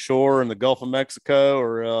eastern shore in the Gulf of Mexico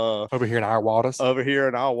or over here in our waters. Over here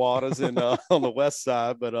in our waters and on the west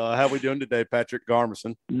side. But how we doing today, Patric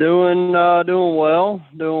Garmeson? Doing well.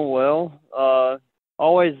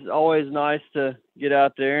 Always nice to get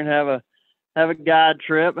out there and have a guide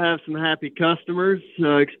trip, have some happy customers,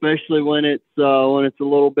 especially when it's a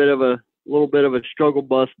little bit of a struggle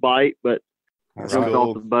bus bite. But jumped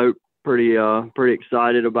off the boat pretty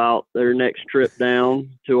excited about their next trip down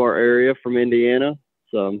to our area from Indiana.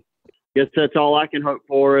 So I guess that's all I can hope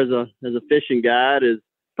for as a fishing guide is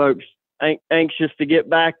folks anxious to get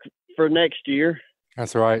back for next year.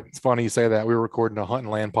 That's right. It's funny you say that. We were recording a Hunt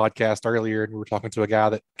and Land podcast earlier, and we were talking to a guy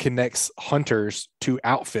that connects hunters to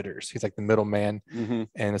outfitters. He's like the middleman. Mm-hmm.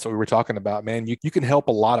 And that's what we were talking about, man. You can help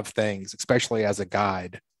a lot of things, especially as a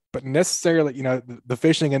guide. But necessarily, the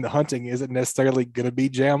fishing and the hunting isn't necessarily going to be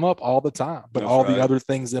jam up all the time. But that's all right. The other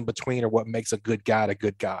things in between are what makes a good guide a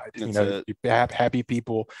good guide. You have happy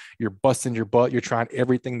people. You're busting your butt. You're trying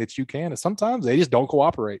everything that you can. And sometimes they just don't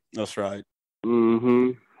cooperate. That's right.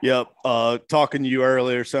 Mm-hmm. Yep. Talking to you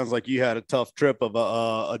earlier, sounds like you had a tough trip of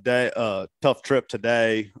tough trip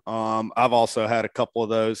today. I've also had a couple of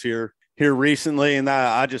those here recently, and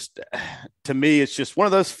to me, it's just one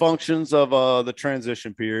of those functions of the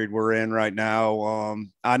transition period we're in right now.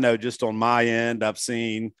 I know just on my end, I've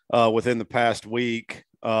seen within the past week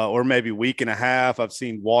or maybe week and a half, I've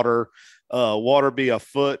seen water be a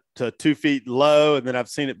foot to 2 feet low, and then I've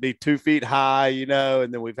seen it be 2 feet high,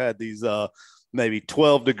 and then we've had these maybe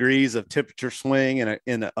 12 degrees of temperature swing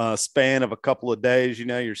in a span of a couple of days.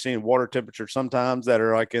 You're seeing water temperature sometimes that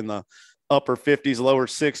are like in the upper 50s, lower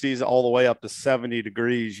 60s, all the way up to 70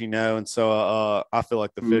 degrees, and so I feel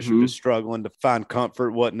like the fish are just struggling to find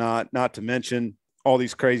comfort, whatnot, not to mention all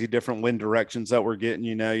these crazy different wind directions that we're getting.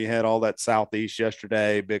 You had all that southeast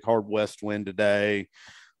yesterday, big hard west wind today.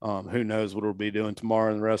 Who knows what we'll be doing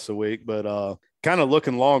tomorrow and the rest of the week, but kind of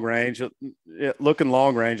looking long range, it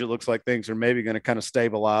looks like things are maybe going to kind of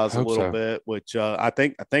stabilize a little bit, which I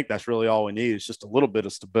think that's really all we need is just a little bit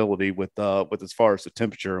of stability with as far as the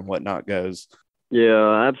temperature and whatnot goes.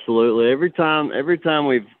 Yeah, absolutely. Every time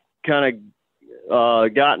we've kind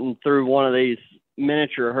of gotten through one of these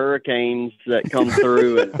miniature hurricanes that come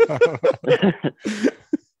through and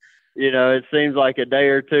it seems like a day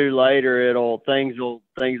or two later, things will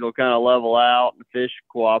kind of level out and fish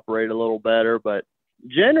cooperate a little better. But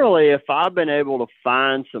generally, if I've been able to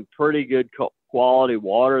find some pretty good quality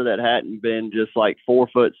water that hadn't been just like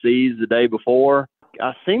 4-foot seas the day before,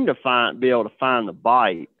 I seem to be able to find the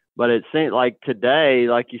bite. But it seemed like today,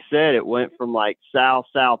 like you said, it went from like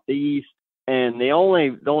southeast. And the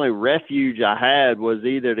only refuge I had was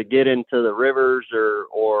either to get into the rivers or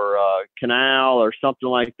canal or something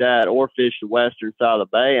like that, or fish the western side of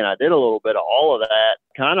the bay. And I did a little bit of all of that.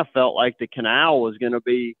 Kind of felt like the canal was going to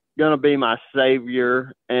be my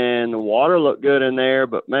savior, and the water looked good in there.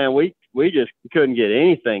 But man, we just couldn't get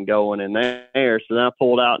anything going in there. So then I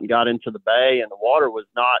pulled out and got into the bay, and the water was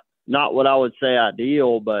not what I would say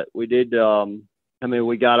ideal, but we did.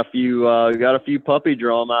 We got a few puppy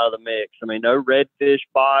drum out of the mix. No redfish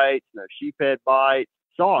bites, no sheephead bites.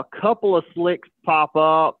 Saw a couple of slicks pop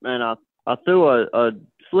up, and I threw a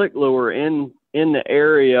slick lure in the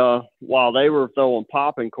area while they were throwing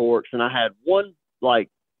popping corks, and I had one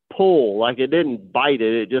pull, it didn't bite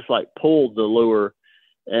it just pulled the lure,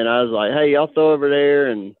 and I was like, hey, y'all throw over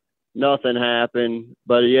there, and nothing happened.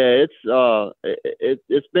 But yeah,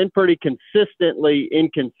 it's been pretty consistently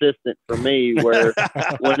inconsistent for me. Where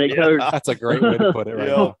when it goes, that's a great way to put it, right?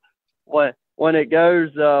 Yeah. When it goes,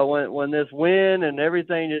 when this wind and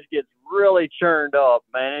everything just gets really churned up,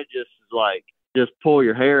 man, it just is like just pull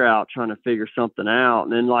your hair out trying to figure something out.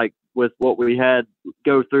 And then like with what we had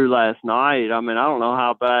go through last night, I mean, I don't know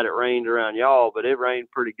how bad it rained around y'all, but it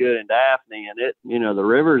rained pretty good in Daphne, and it, you know, the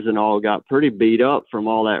rivers and all got pretty beat up from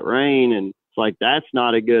all that rain, and it's like that's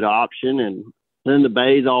not a good option. And then the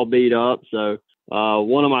bay's all beat up. So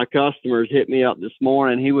one of my customers hit me up this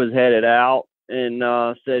morning. He was headed out and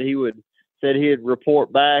said he'd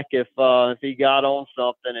report back if he got on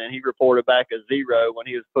something, and he reported back a 0 when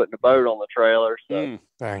he was putting the boat on the trailer. So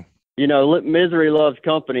dang. You know, misery loves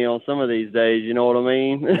company on some of these days. You know what I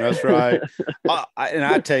mean? That's right. And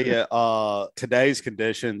I tell you, today's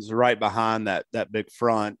conditions right behind that big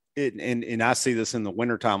front, and I see this in the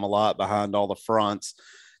wintertime a lot behind all the fronts.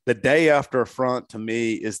 The day after a front to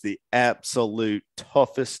me is the absolute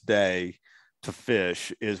toughest day to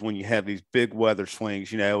fish, is when you have these big weather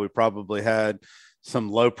swings. You know, we probably had some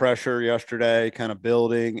low pressure yesterday kind of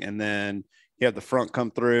building, and then you have the front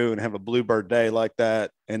come through and have a bluebird day like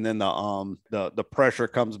that, and then the pressure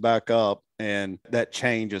comes back up, and that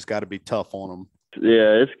change has got to be tough on them.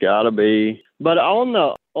 Yeah, it's got to be. But on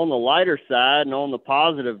the lighter side and on the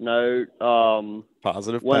positive note,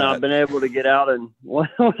 positive when Pat. I've been able to get out and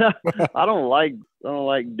I don't like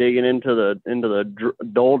digging into the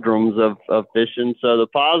doldrums of fishing. So the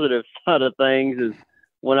positive side of things is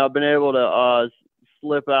when I've been able to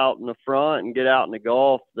slip out in the front and get out in the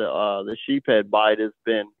Gulf, the sheephead bite has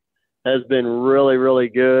been really, really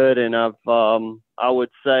good. And I would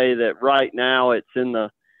say that right now it's in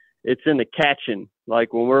the catching.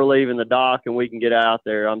 Like when we're leaving the dock and we can get out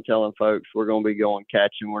there, I'm telling folks we're going to be going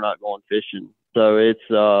catching. We're not going fishing. So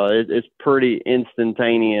it's pretty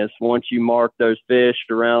instantaneous once you mark those fish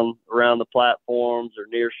around the platforms or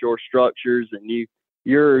near shore structures, and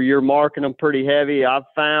you're marking them pretty heavy. I've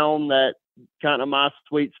found that kind of my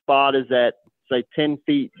sweet spot is at say 10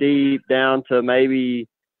 feet deep down to maybe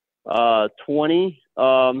 20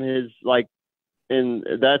 is like, and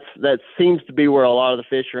that seems to be where a lot of the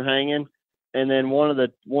fish are hanging. And then one of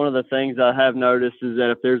the things I have noticed is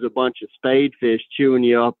that if there's a bunch of spade fish chewing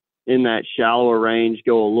you up in that shallower range,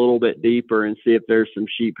 go a little bit deeper and see if there's some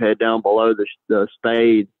sheephead down below the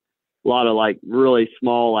spade. A lot of like really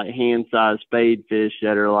small, like hand-sized spade fish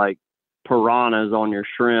that are like piranhas on your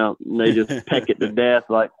shrimp, and they just peck it to death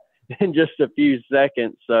like in just a few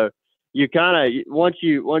seconds. So you kind of once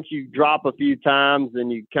you drop a few times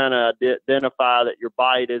and you kind of identify that your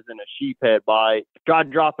bite isn't a sheephead bite, try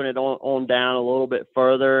dropping it on down a little bit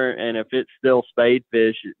further, and if it's still spade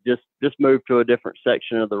fish, just move to a different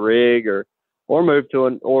section of the rig or move to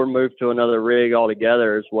another rig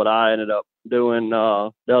altogether is what I ended up doing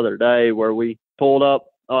the other day, where we pulled up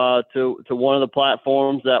to one of the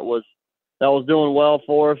platforms that was doing well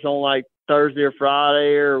for us on like Thursday or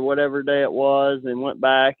Friday or whatever day it was, and went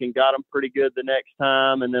back and got them pretty good the next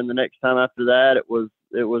time. And then the next time after that, it was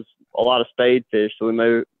a lot of spade fish. So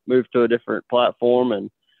we moved to a different platform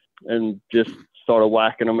and just started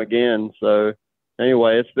whacking them again. So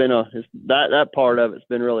anyway, it's been that part of it's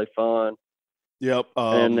been really fun. Yep.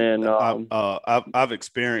 And then I've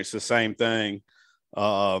experienced the same thing.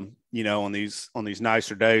 You know, on these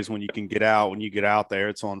nicer days when you can get out, when you get out there,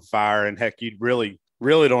 it's on fire, and heck, you'd really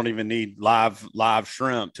don't even need live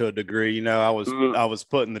shrimp to a degree. You know, I was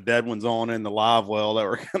putting the dead ones on in the live well that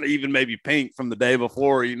were kind of even maybe pink from the day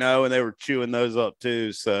before, you know, and they were chewing those up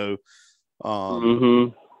too. So,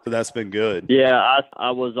 so that's been good. Yeah. I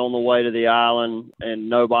was on the way to the island and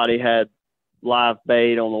nobody had live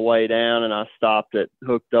bait on the way down, and I stopped it,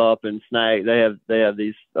 hooked up and snagged. They have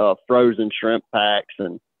these frozen shrimp packs,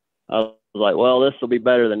 and I was like, well, this will be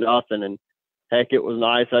better than nothing. And heck, it was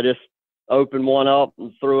nice. I just opened one up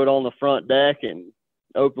and threw it on the front deck, and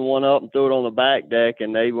opened one up and threw it on the back deck,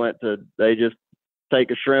 and they just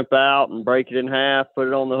take a shrimp out and break it in half, put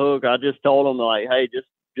it on the hook. I just told them like, hey,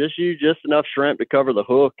 just use just enough shrimp to cover the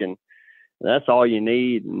hook, and that's all you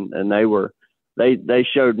need. And they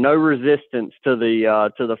showed no resistance to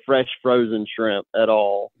the fresh frozen shrimp at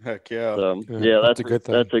all. Heck yeah. So, yeah, that's a good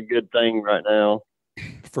thing. That's a good thing right now.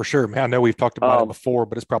 For sure, man. I know we've talked about it before,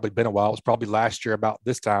 but it's probably been a while. It was probably last year about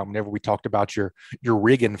this time whenever we talked about your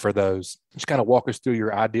rigging for those. Just kind of walk us through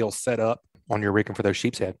your ideal setup on your rigging for those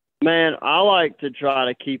sheep's head. Man, I like to try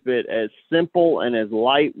to keep it as simple and as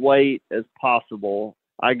lightweight as possible.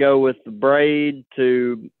 I go with the braid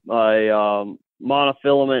to a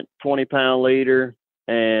monofilament 20-pound leader,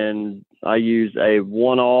 and I use a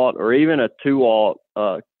 1/0 or even a 2/0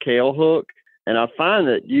 Kale hook. And I find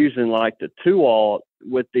that using like the 2-aught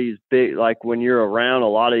with these big, like when you're around a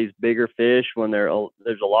lot of these bigger fish, when there's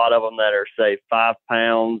a lot of them that are say 5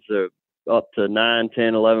 pounds or up to 9,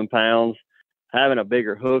 10, 11 pounds, having a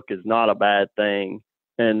bigger hook is not a bad thing.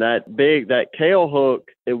 And that Kale hook,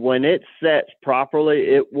 when it sets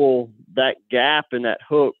properly, that gap in that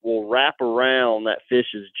hook will wrap around that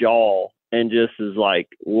fish's jaw and just is like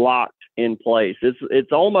locked in place.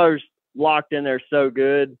 It's almost locked in there so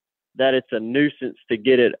good that it's a nuisance to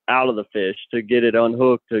get it out of the fish, to get it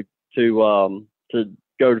unhooked, to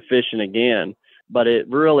go to fishing again. But it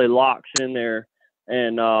really locks in there,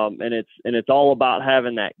 and it's all about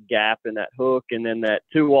having that gap in that hook, and then that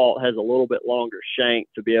 2-aught has a little bit longer shank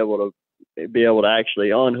to be able to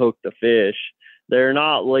actually unhook the fish. They're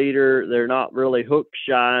not really hook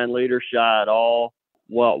shy and leader shy at all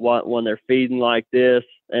when they're feeding like this.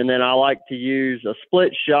 And then I like to use a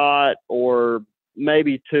split shot or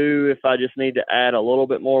maybe 2 if I just need to add a little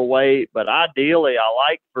bit more weight. But ideally, I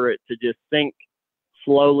like for it to just sink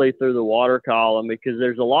slowly through the water column, because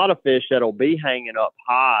there's a lot of fish that'll be hanging up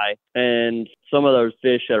high, and some of those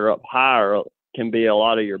fish that are up higher can be a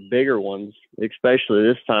lot of your bigger ones, especially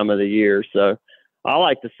this time of the year. So I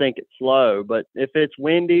like to sink it slow. But if it's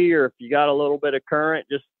windy or if you got a little bit of current,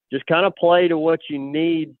 just kind of play to what you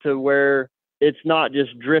need, to where it's not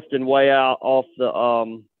just drifting way off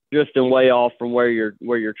from where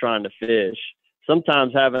you're trying to fish.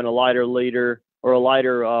 Sometimes having a lighter leader or a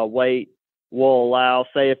lighter weight will allow,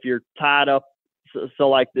 say if you're tied up, so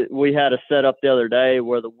like we had a setup the other day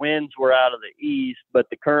where the winds were out of the east, but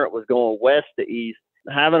the current was going west to east.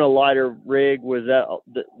 Having a lighter rig was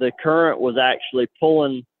the current was actually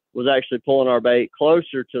pulling our bait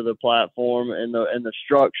closer to the platform and the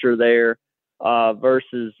structure there,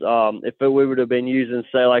 versus if we would have been using,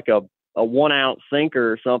 say, like a 1-ounce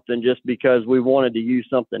sinker or something, just because we wanted to use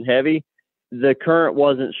something heavy. The current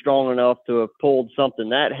wasn't strong enough to have pulled something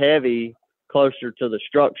that heavy closer to the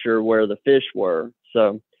structure where the fish were.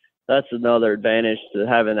 So that's another advantage to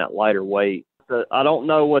having that lighter weight. So I don't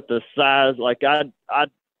know what the size, like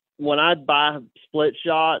when I buy split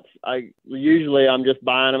shots, I'm just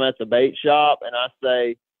buying them at the bait shop, and I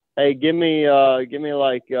say, hey, give me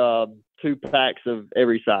like 2 packs of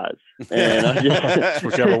every size, and I just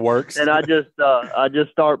whichever works. And I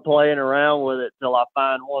just start playing around with it till I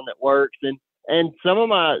find one that works. And some of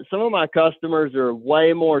my customers are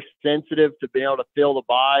way more sensitive to being able to feel the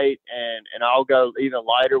bite, and I'll go even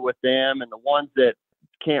lighter with them. And the ones that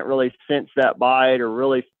can't really sense that bite or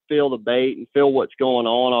really feel the bait and feel what's going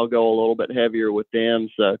on, I'll go a little bit heavier with them.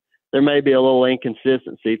 So there may be a little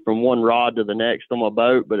inconsistency from one rod to the next on my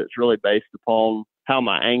boat, but it's really based upon how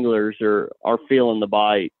my anglers are feeling the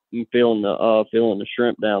bite and feeling the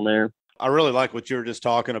shrimp down there. I really like what you were just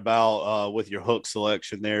talking about with your hook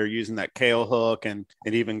selection there, using that Kale hook and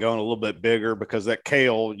even going a little bit bigger, because that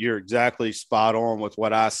Kale, you're exactly spot on with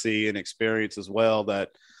what I see and experience as well, that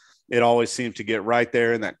it always seems to get right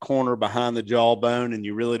there in that corner behind the jawbone, and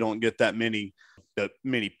you really don't get that many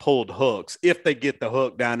pulled hooks. If they get the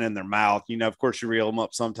hook down in their mouth, of course you reel them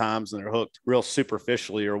up sometimes and they're hooked real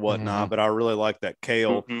superficially or whatnot, but I really like that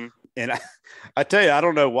Kale. Mm-hmm. And I tell you, I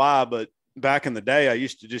don't know why, but back in the day, I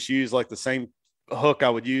used to just use like the same hook I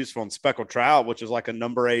would use on speckled trout, which is like a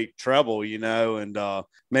number 8 treble, and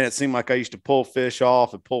man, it seemed like I used to pull fish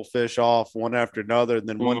off one after another. And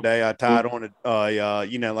then one day I tied on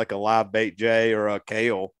like a live bait J or a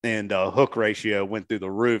Kale, and hook ratio went through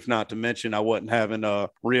the roof. Not to mention I wasn't having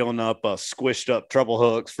reeling up squished up treble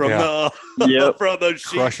hooks from from those sheets.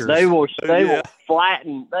 Crushers. They will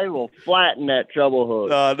flatten that treble hook.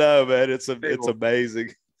 No, man, it's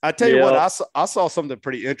amazing. I tell you what, I saw something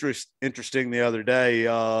pretty interesting the other day,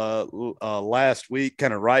 last week,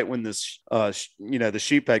 kind of right when this, the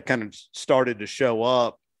sheep had kind of started to show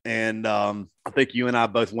up. And I think you and I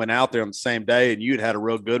both went out there on the same day, and you'd had a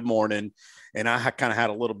real good morning, and I kind of had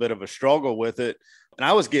a little bit of a struggle with it. And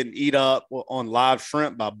I was getting eat up on live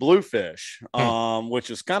shrimp by bluefish, which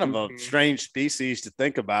is kind of a strange species to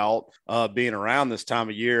think about being around this time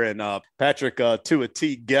of year. And Patric, to a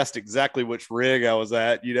T, guessed exactly which rig I was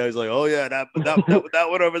at. He's like, oh, yeah, that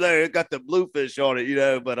one over there, it got the bluefish on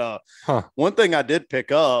it, But one thing I did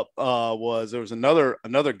pick up was there was another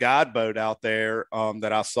guide boat out there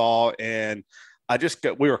that I saw, and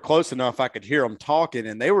we were close enough I could hear them talking,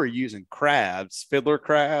 and they were using crabs, fiddler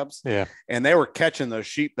crabs. Yeah. And they were catching those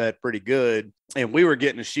sheephead pretty good. And we were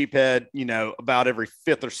getting a sheephead, about every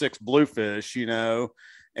 5th or 6th bluefish,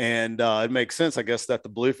 and it makes sense, I guess, that the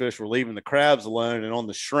bluefish were leaving the crabs alone. And on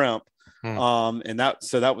the shrimp, And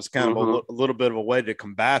that was kind of a little bit of a way to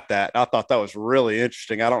combat that. I thought that was really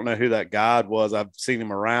interesting. I don't know who that guide was. I've seen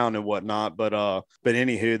him around and whatnot, but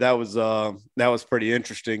anywho, that was pretty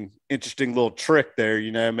interesting little trick there,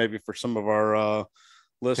 you know, maybe for some of our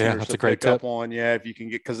listeners that's to a great pick up tip. on. Yeah, if you can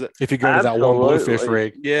get, because if you go to that one bluefish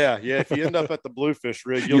rig, if you end up at the bluefish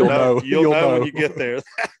rig, you'll know when you get there.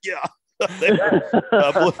 Yeah.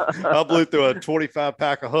 I blew through a 25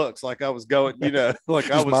 pack of hooks like I was going, you know,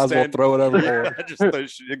 like I was might as well throw it overboard.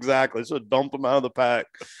 Exactly. So dump them out of the pack.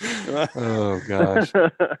 Oh gosh.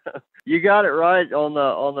 You got it right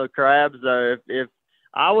on the crabs though. If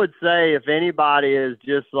I would say, if anybody is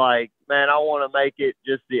just like, man, I want to make it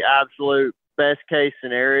just the absolute best case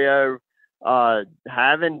scenario,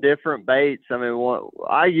 having different baits. I mean,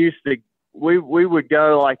 I used to, we would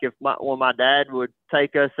go, like, when my dad would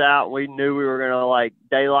take us out, we knew we were going to like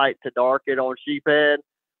daylight to dark it on sheephead,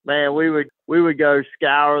 man, we would go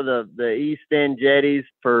scour the east end jetties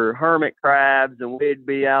for hermit crabs, and we'd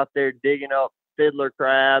be out there digging up fiddler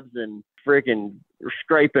crabs and freaking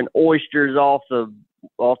scraping oysters off the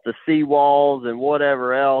seawalls and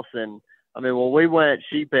whatever else. And I mean, when we went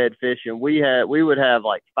sheephead fishing, we would have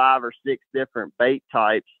like 5 or 6 different bait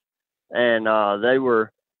types, and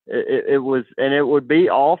it would be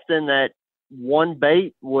often that one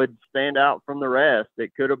bait would stand out from the rest.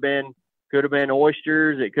 It could have been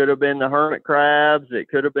oysters, it could have been the hermit crabs, it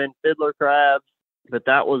could have been fiddler crabs, but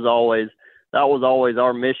that was always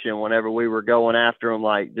our mission whenever we were going after them,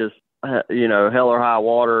 like just, you know, hell or high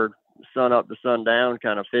water, sun up to sundown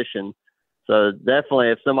kind of fishing. So definitely,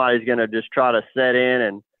 if somebody's going to just try to set in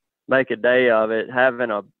and make a day of it, having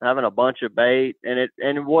a bunch of bait,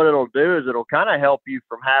 and what it'll do is it'll kind of help you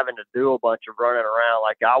from having to do a bunch of running around.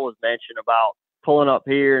 Like I was mentioning about pulling up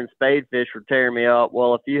here and spade fish were tearing me up.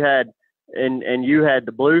 Well, if you had and you had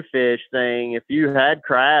the bluefish thing, if you had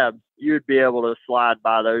crabs, you'd be able to slide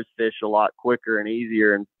by those fish a lot quicker and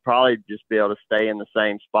easier, and probably just be able to stay in the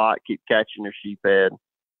same spot, keep catching your sheephead.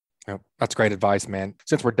 Oh, that's great advice, man.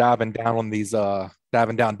 Since we're diving down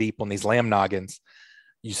deep on these lamb noggins,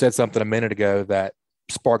 you said something a minute ago that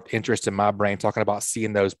sparked interest in my brain, talking about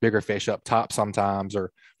seeing those bigger fish up top sometimes,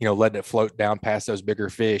 or, you know, letting it float down past those bigger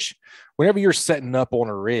fish. Whenever you're setting up on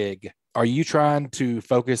a rig, are you trying to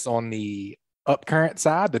focus on the up current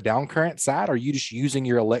side, the down current side? Or are you just using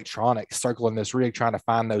your electronics circling this rig trying to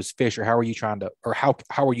find those fish, or how are you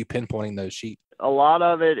pinpointing those sheep? A lot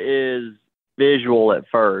of it is visual at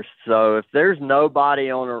first. So if there's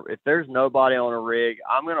nobody on a rig,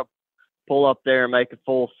 I'm going to pull up there and make a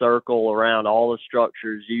full circle around all the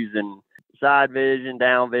structures using side vision,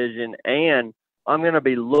 down vision, and I'm going to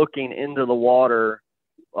be looking into the water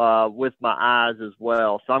with my eyes as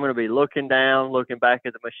well. So I'm going to be looking down, looking back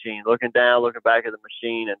at the machine, looking down, looking back at the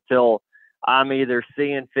machine, until I'm either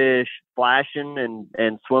seeing fish flashing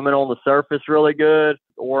and swimming on the surface really good,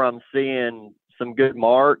 or I'm seeing some good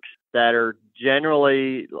marks that are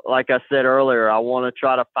generally, like I said earlier, I want to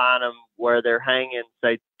try to find them where they're hanging,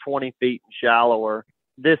 say, 20 feet and shallower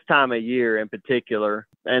this time of year in particular.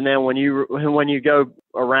 And then when you go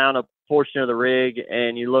around a portion of the rig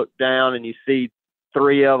and you look down and you see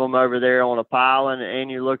 3 of them over there on a piling, and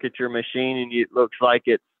you look at your machine and it looks like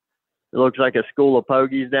a school of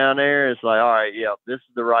pogies down there, it's like, all right, yeah, this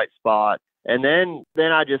is the right spot. And then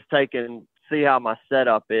I just take and see how my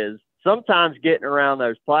setup is. Sometimes getting around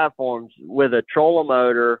those platforms with a trolling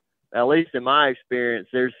motor, at least in my experience,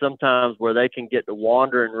 there's sometimes where they can get to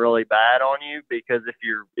wandering really bad on you, because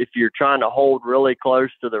if you're trying to hold really close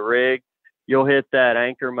to the rig, you'll hit that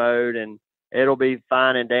anchor mode and it'll be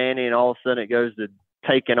fine and dandy, and all of a sudden it goes to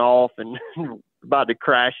taking off and about to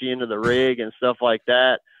crash you into the rig and stuff like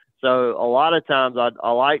that. So a lot of times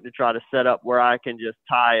I like to try to set up where I can just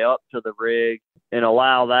tie up to the rig and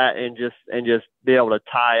allow that and just be able to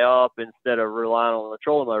tie up instead of relying on the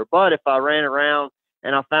trolling motor. But if I ran around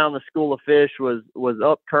and I found the school of fish was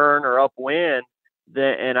up current or upwind,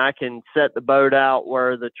 then, and I can set the boat out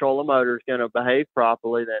where the trolling motor is going to behave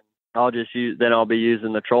properly, then I'll be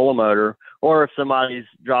using the trolling motor, or if somebody's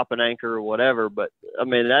dropping anchor or whatever. But I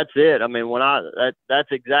mean, that's it. I mean,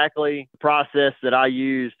 that's exactly the process that I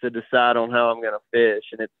use to decide on how I'm going to fish.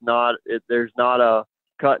 And there's not a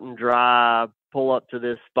cut and dry, pull up to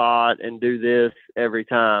this spot and do this every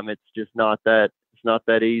time. It's just not that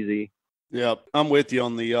easy. Yeah, I'm with you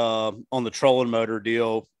on the trolling motor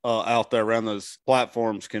deal. Out there around those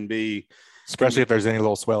platforms can be, especially if there's any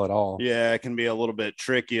little swell at all. Yeah, it can be a little bit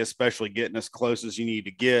tricky, especially getting as close as you need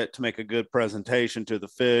to get to make a good presentation to the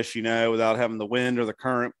fish, you know, without having the wind or the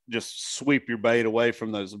current just sweep your bait away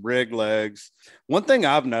from those rig legs. One thing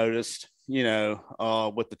I've noticed, you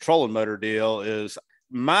know, with the trolling motor deal is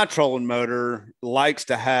my trolling motor likes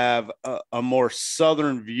to have a more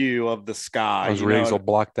southern view of the sky. Those rigs will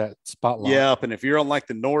block that spotlight. Yep. And if you're on like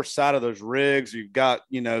the north side of those rigs, you've got,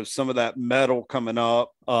 some of that metal coming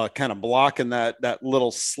up, kind of blocking that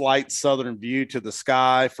little slight southern view to the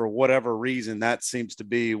sky. For whatever reason, that seems to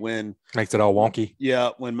be when makes it all wonky. Yeah,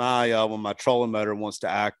 when my trolling motor wants to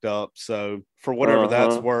act up. So for whatever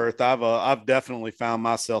that's worth, I've definitely found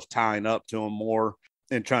myself tying up to them more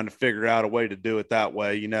and trying to figure out a way to do it that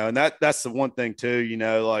way, and that's the one thing too,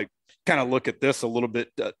 like kind of look at this a little bit,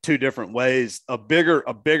 two different ways. A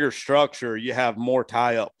bigger structure, you have more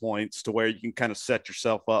tie up points to where you can kind of set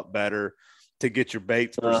yourself up better to get your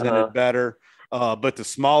baits presented better. But the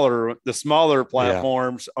smaller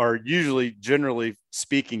platforms are usually, generally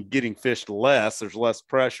speaking, getting fished less. There's less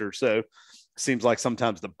pressure. So seems like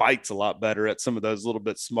sometimes the bite's a lot better at some of those little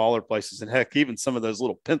bit smaller places. And heck, even some of those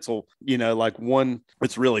little pencil, like one,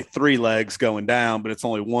 it's really 3 legs going down, but it's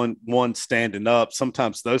only one standing up.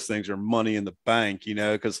 Sometimes those things are money in the bank,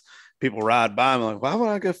 because people ride by and like, why would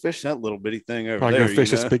I go fish that little bitty thing over there? I go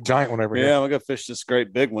fish this big giant one over here. Yeah, I'm gonna go fish this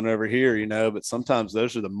great big one over here, But sometimes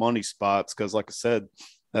those are the money spots because, like I said,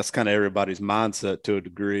 that's kind of everybody's mindset to a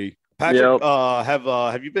degree. Patric,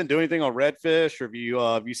 have you been doing anything on redfish,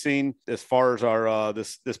 or have you seen as far as our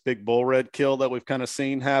this big bull red kill that we've kind of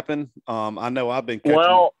seen happen? I know I've been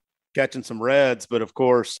catching some reds, but of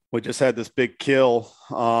course we just had this big kill.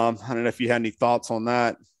 I don't know if you had any thoughts on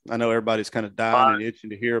that. I know everybody's kind of dying and itching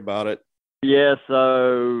to hear about it. Yeah,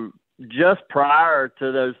 so just prior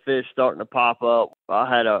to those fish starting to pop up, I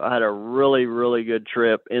had a really, really good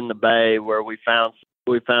trip in the bay where we found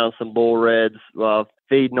some bull reds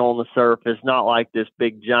feeding on the surface, not like this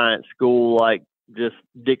big giant school like just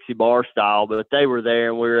Dixie bar style, but they were there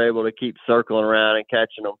and we were able to keep circling around and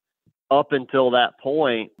catching them. Up until that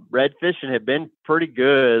point, red fishing had been pretty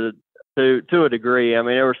good to a degree. I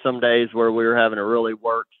mean, there were some days where we were having to really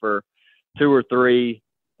work for 2 or 3.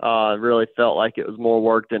 Really felt like it was more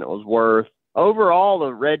work than it was worth. Overall,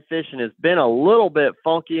 the red fishing has been a little bit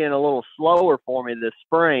funky and a little slower for me this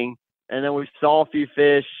spring. And then we saw a few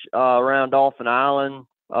fish around Dolphin Island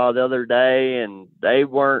the other day, and they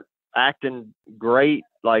weren't acting great,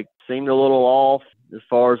 like seemed a little off as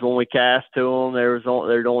far as when we cast to them.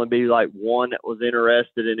 There'd only be like one that was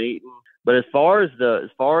interested in eating. But as far as the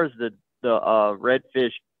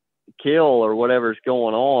redfish kill or whatever's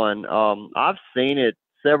going on, I've seen it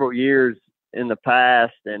several years in the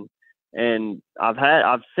past, and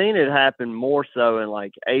I've seen it happen more so in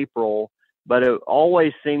like April. But it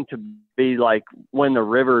always seemed to be like when the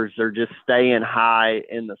rivers are just staying high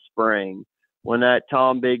in the spring, when that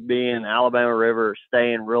Tom Bigby and Alabama River are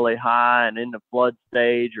staying really high and in the flood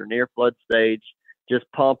stage or near flood stage, just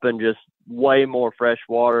pumping just way more fresh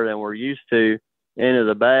water than we're used to into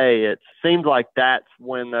the bay. It seems like that's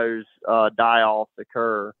when those die-offs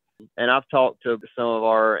occur. And I've talked to some of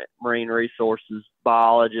our marine resources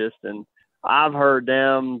biologists, and I've heard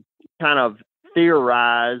them kind of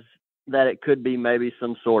theorize that it could be maybe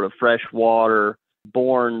some sort of freshwater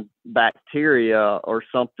borne bacteria or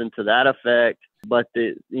something to that effect. But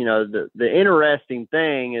the interesting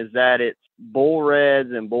thing is that it's bull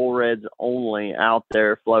reds and bull reds only out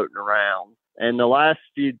there floating around. And the last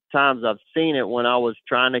few times I've seen it, when I was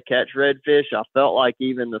trying to catch redfish, I felt like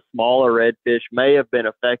even the smaller redfish may have been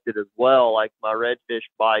affected as well. Like my redfish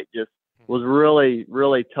bite just was really,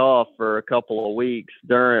 really tough for a couple of weeks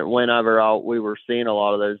whenever we were seeing a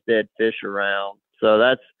lot of those dead fish around. So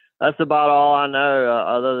that's about all I know,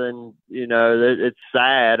 other than, it's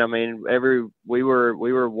sad. I mean, we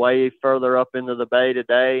were way further up into the bay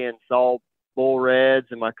today and saw bull reds,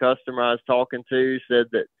 and my customer I was talking to said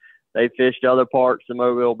that they fished other parts of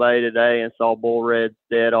Mobile Bay today and saw bull reds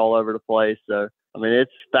dead all over the place. So, I mean,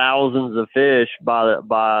 it's thousands of fish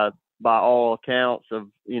by all accounts of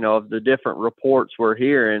the different reports we're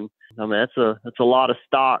hearing. I mean, that's a lot of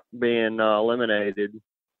stock being eliminated.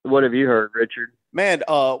 What have you heard, Richard? Man,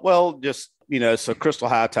 just, so Crystal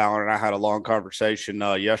Hightower and I had a long conversation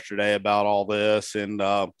yesterday about all this, and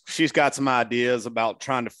she's got some ideas about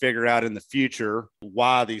trying to figure out in the future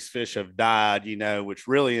why these fish have died, which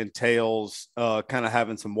really entails kind of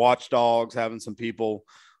having some watchdogs, having some people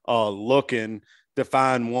looking to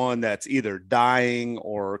find one that's either dying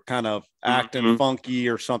or kind of acting funky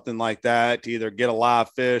or something like that, to either get a live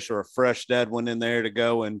fish or a fresh dead one in there to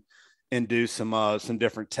go and do some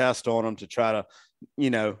different tests on them to try to,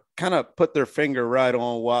 kind of put their finger right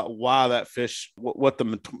on why that fish, what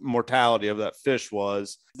the mortality of that fish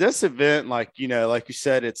was. This event, like you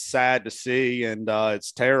said, it's sad to see and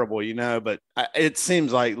it's terrible, but it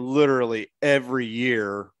seems like literally every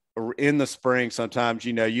year in the spring, sometimes,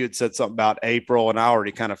 you had said something about April, and I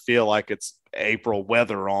already kind of feel like it's April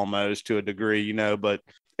weather almost to a degree, but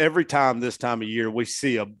every time this time of year we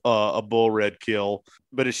see a bull red kill,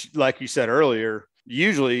 but it's like you said earlier,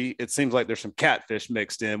 usually it seems like there's some catfish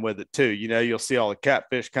mixed in with it too. You'll see all the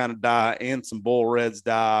catfish kind of die and some bull reds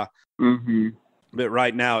die. Mm-hmm. But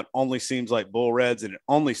right now it only seems like bull reds, and it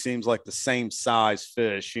only seems like the same size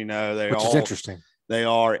fish, which is interesting. They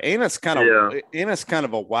are, and it's kind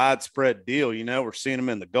of a widespread deal. We're seeing them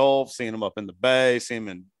in the Gulf, seeing them up in the Bay, seeing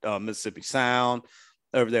them in Mississippi Sound,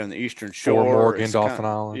 over there on the Eastern Shore, Fort Morgan, Dolphin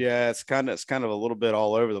Island. Yeah, it's kind of a little bit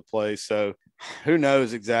all over the place. So who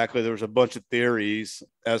knows exactly? There was a bunch of theories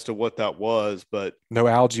as to what that was, but no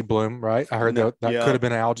algae bloom, right? I heard that could have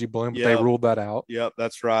been algae bloom, but they ruled that out. Yep,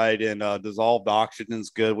 that's right. And dissolved oxygen is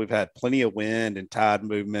good. We've had plenty of wind and tide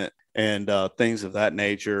movement and things of that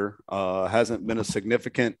nature. Hasn't been a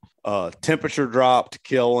significant temperature drop to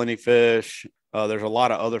kill any fish. There's a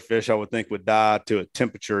lot of other fish I would think would die to a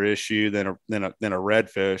temperature issue than a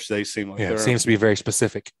redfish. They seem like it seems to be very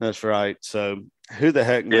specific. That's right. So who the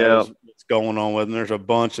heck knows what's going on with them? There's a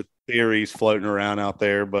bunch of theories floating around out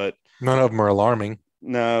there, but none of them are alarming.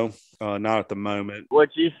 No, not at the moment. What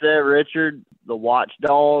you said, Richard, the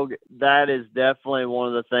watchdog, that is definitely one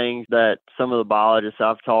of the things that some of the biologists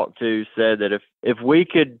I've talked to said that if we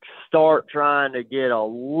could start trying to get a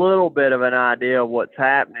little bit of an idea of what's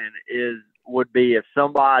happening would be if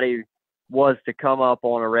somebody was to come up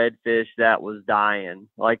on a redfish that was dying.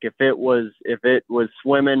 Like if it was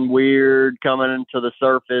swimming weird, coming into the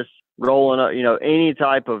surface, rolling up, any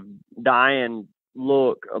type of dying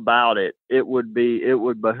look about it, it would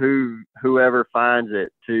behoove whoever finds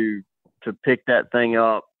it to pick that thing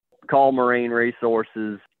up, call marine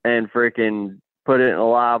resources, and freaking put it in a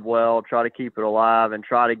live well, try to keep it alive, and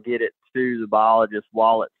try to get it to the biologist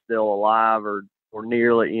while it's still alive or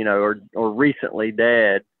nearly, or recently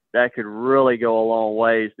dead. That could really go a long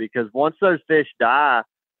ways, because once those fish die,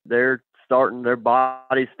 their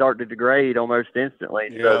bodies start to degrade almost instantly.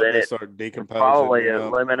 Yeah, so then they it start decomposing. Probably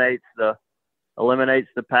eliminates the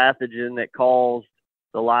pathogen that caused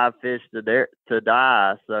the live fish to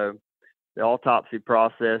die. So the autopsy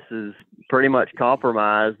process is pretty much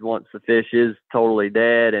compromised once the fish is totally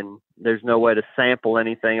dead and there's no way to sample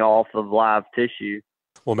anything off of live tissue.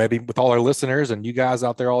 Well, maybe with all our listeners and you guys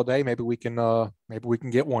out there all day, maybe we can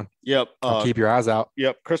get one. Yep. Keep your eyes out.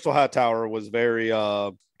 Yep. Crystal Hightower was very,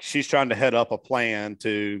 she's trying to head up a plan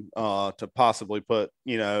to possibly put,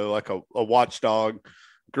 like a watchdog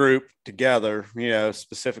group together,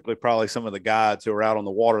 specifically probably some of the guides who are out on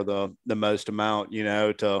the water the most amount,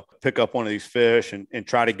 to pick up one of these fish and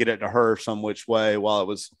try to get it to her some which way while it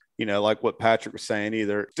was, like what Patric was saying,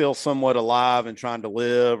 either still somewhat alive and trying to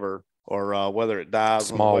live or whether it dies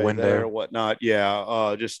small on the way window there or whatnot.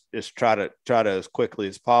 Yeah. Just try to as quickly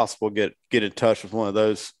as possible, get in touch with one of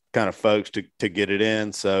those kind of folks to get it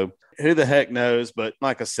in. So who the heck knows? But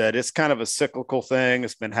like I said, it's kind of a cyclical thing.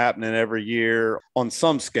 It's been happening every year on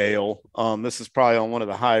some scale. This is probably on one of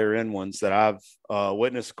the higher end ones that I've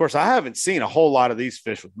witnessed. Of course, I haven't seen a whole lot of these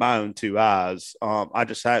fish with my own two eyes. I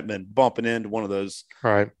just haven't been bumping into one of those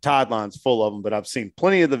tide lines full of them, but I've seen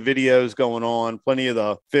plenty of the videos going on, plenty of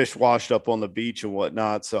the fish washed up on the beach and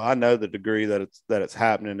whatnot. So I know the degree that it's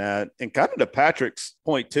happening at. And kind of to Patric's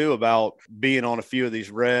point too about being on a few of these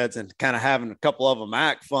reds and kind of having a couple of them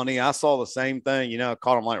act funny. I saw the same thing, I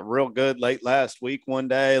caught them like real good late last week one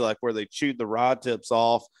day, like where they chewed the rod tips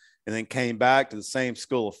off and then came back to the same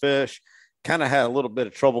school of fish. Kind of had a little bit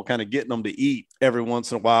of trouble kind of getting them to eat every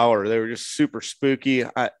once in a while, or they were just super spooky.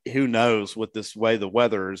 Who knows with this way the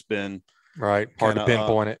weather has been. Right. Hard to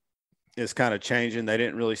pinpoint it. It's kind of changing. They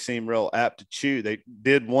didn't really seem real apt to chew. They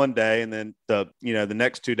did one day, and then the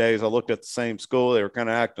next 2 days I looked at the same school. They were kind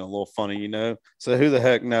of acting a little funny, So who the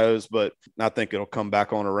heck knows? But I think it'll come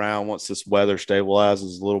back on around once this weather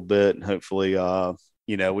stabilizes a little bit, and hopefully,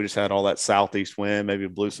 we just had all that southeast wind, maybe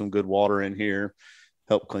blew some good water in here,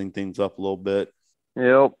 help clean things up a little bit.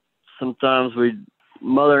 Yep. Sometimes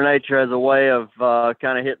Mother Nature has a way of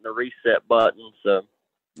kind of hitting the reset button. So.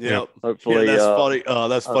 Yeah, hopefully. Yeah, that's funny.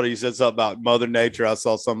 That's funny. You said something about Mother Nature. I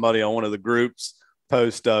saw somebody on one of the groups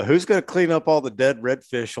post, "Who's going to clean up all the dead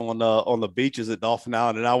redfish on the beaches at Dolphin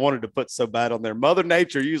Island?" And I wanted to put so bad on there. Mother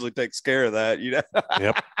Nature usually takes care of that,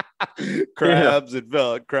 Yep. crabs and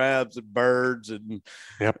birds and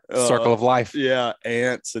circle of life. Yeah,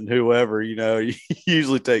 ants and whoever you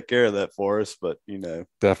usually take care of that for us. But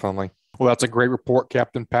definitely. Well, that's a great report,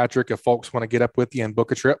 Captain Patric. If folks want to get up with you and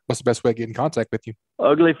book a trip, what's the best way to get in contact with you?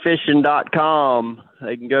 Uglyfishing.com.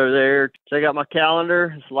 They can go there, check out my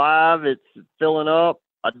calendar. It's live. It's filling up.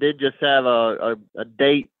 I did just have a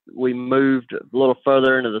date we moved a little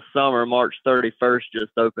further into the summer. March 31st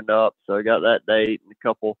just opened up, so I got that date. And a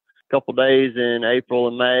couple days in April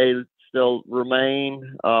and May still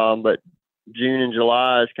remain, but June and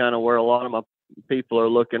July is kind of where a lot of my people are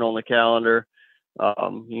looking on the calendar.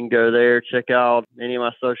 You can go there, check out any of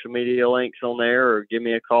my social media links on there, or give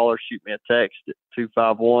me a call or shoot me a text at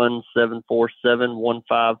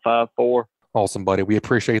 251-747-1554. Awesome, buddy. We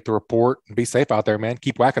appreciate the report. Be safe out there, man.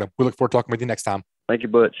 Keep whacking them. We look forward to talking with you next time. Thank you,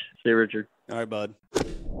 Butch. See you, Richard. All right, bud.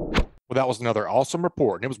 Well, that was another awesome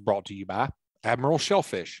report, and it was brought to you by Admiral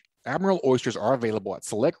Shellfish. Admiral oysters are available at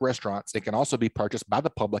select restaurants and can also be purchased by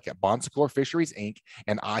the public at Bonsecore Fisheries, Inc.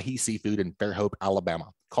 and Ahi Seafood in Fairhope,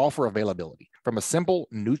 Alabama. Call for availability. From a simple,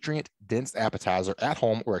 nutrient-dense appetizer at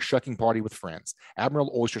home or a shucking party with friends,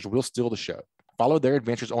 Admiral oysters will steal the show. Follow their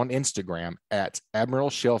adventures on Instagram at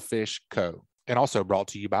Admiral Shellfish Co. And also brought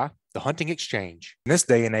to you by the Hunting Exchange. In this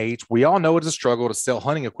day and age, we all know it is a struggle to sell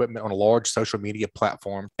hunting equipment on a large social media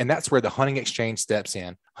platform, and that's where the Hunting Exchange steps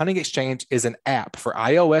in. Hunting Exchange is an app for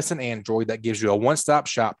iOS and Android that gives you a one-stop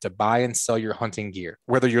shop to buy and sell your hunting gear.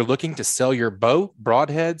 Whether you're looking to sell your bow,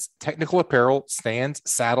 broadheads, technical apparel, stands,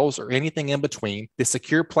 saddles, or anything in between, this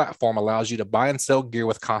secure platform allows you to buy and sell gear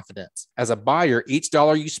with confidence. As a buyer, each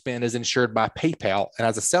dollar you spend is insured by PayPal, and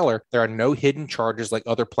as a seller, there are no hidden charges like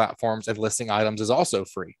other platforms, and listing items is also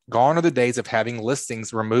free. Gone are the days of having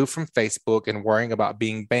listings removed from Facebook and worrying about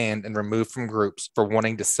being banned and removed from groups for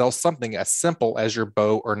wanting to sell something as simple as your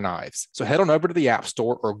bow or knives. So head on over to the App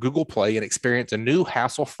Store or Google Play and experience a new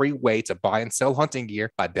hassle-free way to buy and sell hunting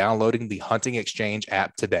gear by downloading the Hunting Exchange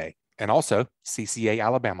app today. And also CCA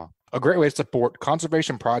Alabama. A great way to support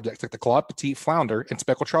conservation projects like the Claude Petit Flounder and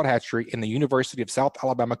Speckled Trout Hatchery in the University of South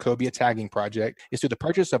Alabama Cobia Tagging Project is through the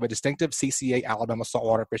purchase of a distinctive CCA Alabama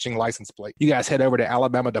saltwater fishing license plate. You guys head over to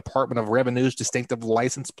Alabama Department of Revenue's distinctive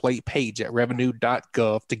license plate page at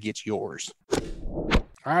revenue.gov to get yours.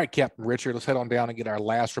 All right, Captain Richard, let's head on down and get our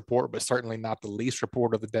last report, but certainly not the least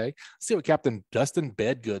report of the day. Let's see what Captain Dustin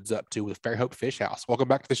Bedgood's up to with Fairhope Fishhouse. Welcome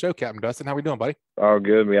back to the show, Captain Dustin. How we doing, buddy? All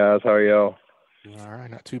good, guys. How are y'all? All right,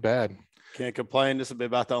 not too bad. Can't complain. This will be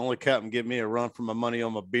about the only captain give me a run for my money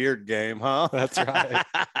on my beard game, huh? That's right.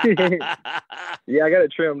 Yeah, I got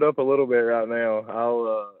it trimmed up a little bit right now.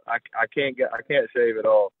 I can't shave it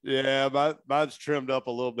off. Yeah, mine's trimmed up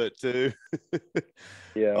a little bit too.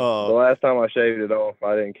 Yeah, the last time I shaved it off,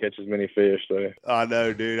 I didn't catch as many fish. So I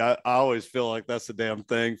know, dude. I always feel like that's the damn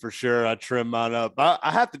thing for sure. I trim mine up.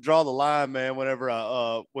 I have to draw the line, man. Whenever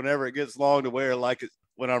it gets long to where like it's.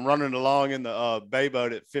 When I'm running along in the bay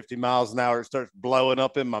boat at 50 miles an hour, it starts blowing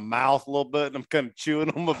up in my mouth a little bit, and I'm kind of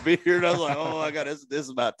chewing on my beard. I was like, oh my God, this is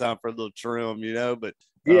about time for a little trim, you know? But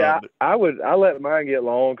yeah, I let mine get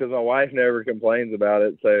long because my wife never complains about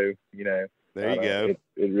it. So, you know, there you go.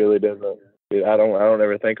 It really doesn't. I don't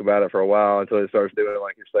ever think about it for a while until it starts doing it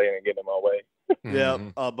like you're saying and getting in my way. Yeah.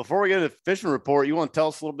 Before we get to the fishing report, you want to tell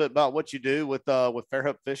us a little bit about what you do with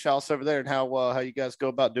Fairhope Fishhouse over there and how you guys go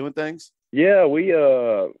about doing things? Yeah, we,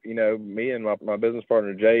 you know, me and my business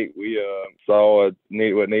partner, Jake, we saw what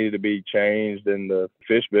needed to be changed in the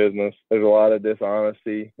fish business. There's a lot of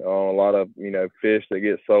dishonesty, a lot of, you know, fish that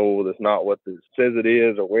get sold. It's not what it says it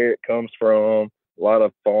is or where it comes from. A lot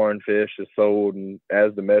of foreign fish is sold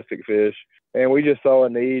as domestic fish. And we just saw a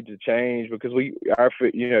need to change because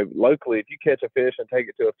you know, locally, if you catch a fish and take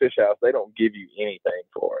it to a fish house, they don't give you anything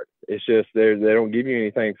for it. It's just they don't give you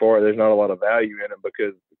anything for it. There's not a lot of value in it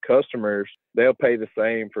because customers, they'll pay the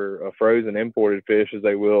same for a frozen imported fish as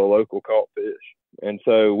they will a local caught fish. And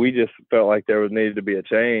so we just felt like there needed to be a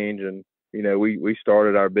change. And, you know, we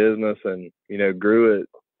started our business and, you know, grew it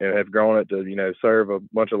and have grown it to, you know, serve a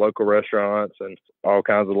bunch of local restaurants and all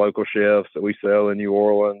kinds of local chefs that we sell in New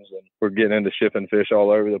Orleans. And we're getting into shipping fish all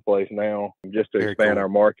over the place now just to expand our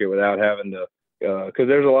market without having to, because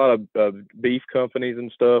there's a lot of beef companies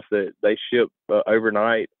and stuff that they ship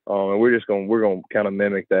overnight. And we're going to kind of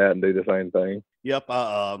mimic that and do the same thing. Yep.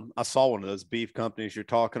 I saw one of those beef companies you're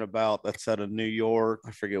talking about. That's out of New York.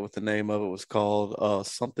 I forget what the name of it was called.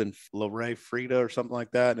 Something Lorraine Frida or something like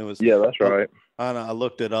that. And it was, yeah, that's right. I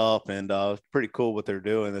looked it up and it's pretty cool what they're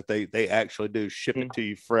doing, that they actually do ship it to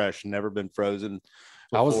you fresh, never been frozen.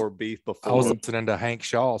 I was listening to Hank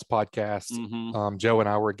Shaw's podcast. Mm-hmm. Joe and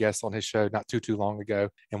I were guests on his show not too long ago,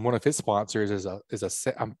 and one of his sponsors is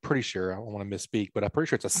I'm pretty sure, I don't want to misspeak, but I'm pretty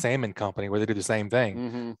sure it's a salmon company where they do the same thing.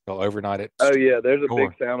 Mm-hmm. They'll overnight it. Oh yeah, there's a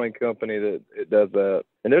big salmon company that it does that,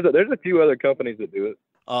 and there's a few other companies that do it.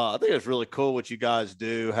 I think it's really cool what you guys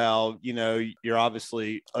do. How, you know, you're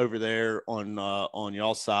obviously over there on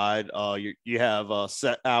y'all side. You have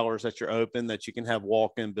set hours that you're open, that you can have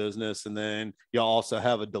walk-in business, and then y'all also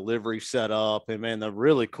have a delivery set up. And man, the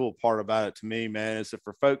really cool part about it to me, man, is that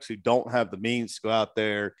for folks who don't have the means to go out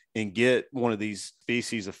there and get one of these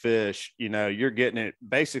species of fish, you know, you're getting it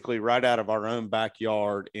basically right out of our own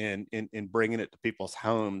backyard and bringing it to people's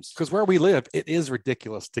homes. Because where we live, it is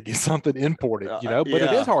ridiculous to get something imported, you know, but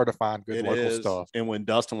it is hard to find good local stuff. And when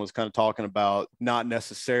Dustin was kind of talking about not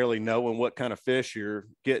necessarily knowing what kind of fish you're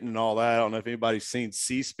getting and all that, I don't know if anybody's seen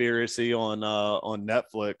Seaspiracy on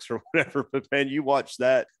Netflix or whatever, but man, you watch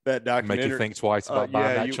that documentary. Make you think twice about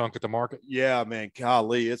buying that chunk at the market. Yeah, man,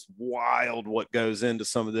 golly, it's wild what goes into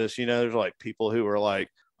some of this. You know, there's like people who are like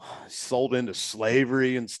sold into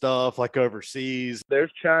slavery and stuff, like overseas.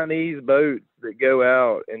 There's Chinese boats that go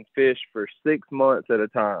out and fish for 6 months at a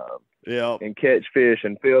time. Yeah, and catch fish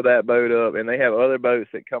and fill that boat up, and they have other boats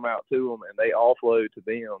that come out to them and they offload to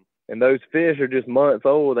them. And those fish are just months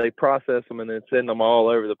old. They process them and then send them all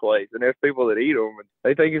over the place. And there's people that eat them and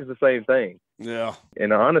they think it's the same thing. Yeah.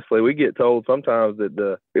 And honestly, we get told sometimes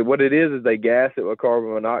that what it is they gas it with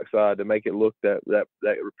carbon monoxide to make it look that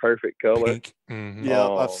perfect color. Pink. Mm-hmm. Yeah,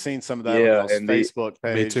 I've seen some of that on y'all's Facebook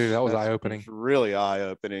page. Me too. That was eye-opening. Really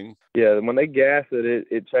eye-opening. Yeah, when they gas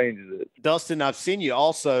it changes it. Dustin, I've seen you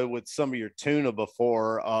also with some of your tuna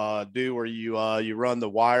before, where you run the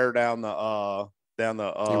wire down the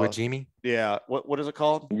Iwajimi? Yeah. What is it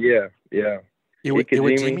called? Yeah.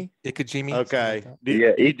 Iwajimi? Okay.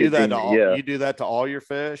 You do that to all your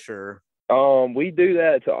fish, or? We do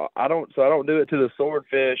that I don't do it to the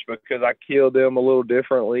swordfish because I kill them a little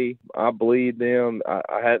differently. I bleed them.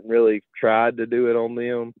 I hadn't really tried to do it on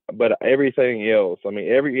them, but everything else, I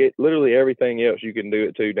mean, literally everything else you can do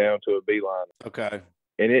it to, down to a beeline. Okay.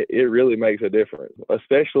 And it really makes a difference,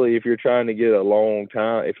 especially if you're trying to get a long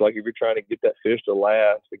time. If you're trying to get that fish to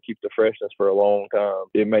last and keep the freshness for a long time,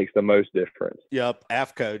 it makes the most difference. Yep.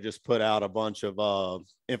 AFCO just put out a bunch of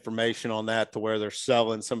information on that, to where they're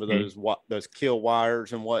selling some of those kill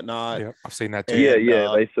wires and whatnot. Yeah, I've seen that too.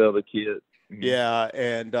 They sell the kit. Yeah,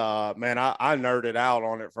 and man, I nerded out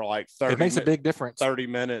on it for like 30 It makes a big difference. 30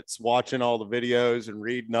 minutes watching all the videos and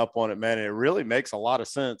reading up on it, man. It really makes a lot of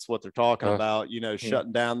sense what they're talking about, you know,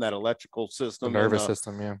 shutting down that electrical system, the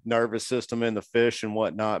nervous system in the fish and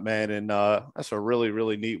whatnot, man. And that's a really,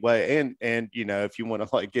 really neat way. And you know, if you want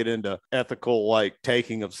to like get into ethical like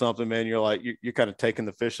taking of something, man, you're like you're kind of taking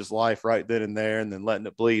the fish's life right then and there, and then letting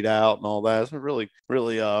it bleed out and all that. It's a really,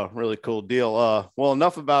 really, really cool deal. Well,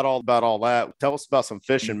 enough about all that. Tell us about some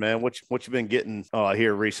fishing, man. What you been getting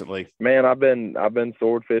here recently? Man, I've been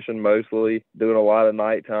sword fishing mostly, doing a lot of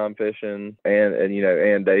nighttime fishing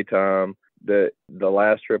and daytime. The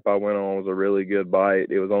last trip I went on was a really good bite.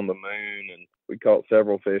 It was on the Moon, and we caught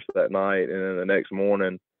several fish that night. And then the next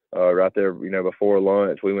morning, right there, before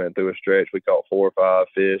lunch, we went through a stretch. We caught 4 or 5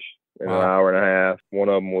 fish in an hour and a half. One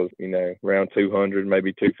of them was, around 200,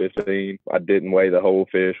 maybe 215. I didn't weigh the whole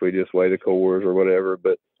fish. We just weighed the cores or whatever.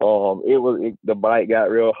 But the bite got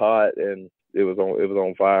real hot and it was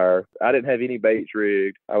on fire. I didn't have any baits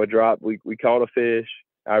rigged. I would drop. We caught a fish.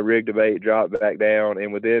 I rigged a bait, dropped back down,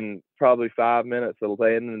 and within probably 5 minutes of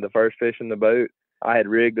landing the first fish in the boat, I had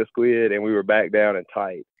rigged a squid and we were back down and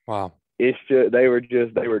tight. Wow. It's just they were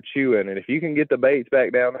chewing, and if you can get the baits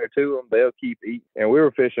back down there to them, they'll keep eating. And we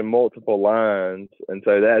were fishing multiple lines, and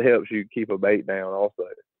so that helps you keep a bait down also.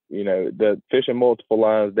 The fishing multiple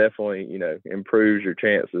lines definitely, improves your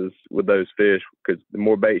chances with those fish, because the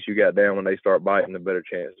more baits you got down when they start biting, the better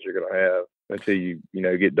chances you're going to have until you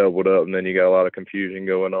get doubled up, and then you got a lot of confusion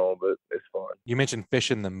going on, but it's fun. You mentioned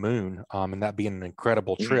fishing the Moon, and that being an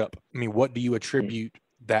incredible trip. I mean, what do you attribute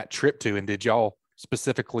that trip to? And did y'all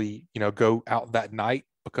specifically, go out that night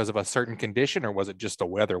because of a certain condition, or was it just a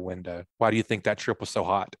weather window? Why do you think that trip was so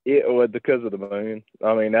hot? It was because of the Moon.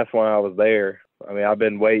 I mean, that's why I was there. I mean, I've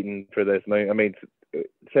been waiting for this moon. I mean,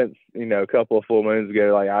 since, a couple of full moons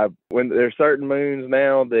ago, when there's certain moons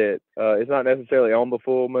now that it's not necessarily on the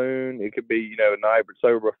full moon. It could be, a night or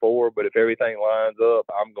so before, but if everything lines up,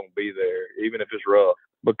 I'm going to be there, even if it's rough.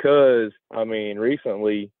 Because, I mean,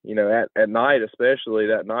 recently, at night, especially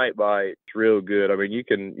that night bite, it's real good. I mean, you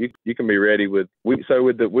can be ready with the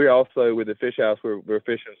Fishhouse, we're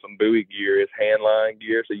fishing some buoy gear. It's hand line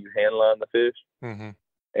gear, so you hand line the fish. Mm-hmm.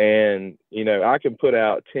 And, I can put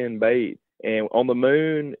out 10 baits. And on the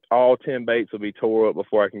Moon, all 10 baits will be tore up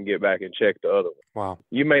before I can get back and check the other one. Wow.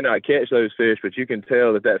 You may not catch those fish, but you can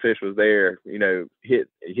tell that fish was there,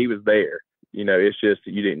 he was there. It's just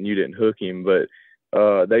you didn't hook him, but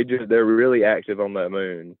they're really active on that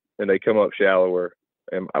Moon, and they come up shallower.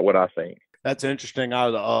 and what I think. That's interesting.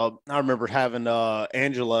 I remember having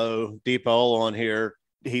Angelo DePaola on here.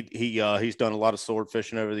 He's done a lot of sword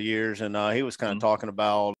fishing over the years, and he was kind of talking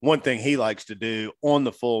about one thing he likes to do on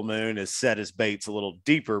the full moon is set his baits a little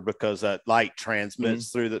deeper because that light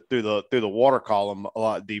transmits through the water column a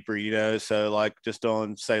lot deeper, you know. So like just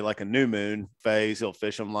on say like a new moon phase, he'll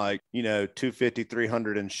fish them like, you know, 250,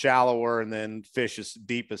 300 and shallower, and then fish as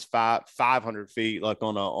deep as 500 feet like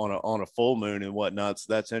on a full moon and whatnot.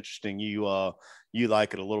 So that's interesting. You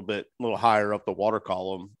like it a little higher up the water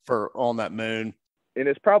column for on that moon. And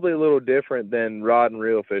it's probably a little different than rod and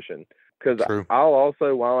reel fishing, because I'll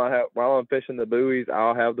also while I'm fishing the buoys,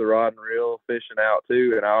 I'll have the rod and reel fishing out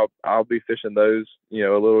too, and I'll be fishing those, you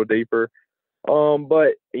know, a little deeper.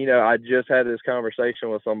 But you know, I just had this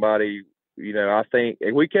conversation with somebody. You know, I think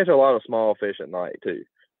we catch a lot of small fish at night too.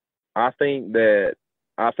 I think that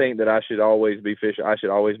I should always be fishing. I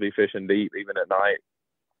should always be fishing deep even at night,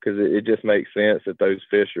 because it just makes sense that those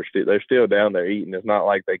fish they're still down there eating. It's not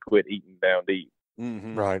like they quit eating down deep.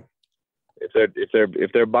 Mm-hmm. Right.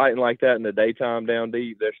 If they're biting like that in the daytime down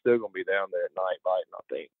deep, they're still gonna be down there at night biting, I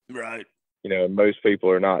think. Right. You know, most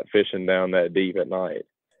people are not fishing down that deep at night.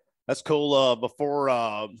 That's cool.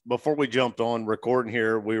 Before we jumped on recording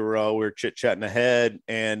here, we were chit-chatting ahead,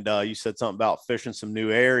 and you said something about fishing some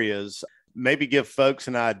new areas. Maybe give folks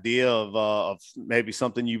an idea of maybe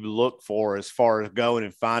something you look for as far as going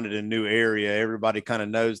and finding a new area. Everybody kind of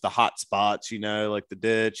knows the hot spots, you know, like the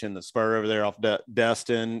ditch and the spur over there off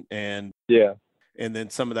Dustin, and then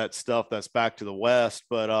some of that stuff that's back to the west.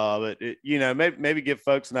 But you know, maybe give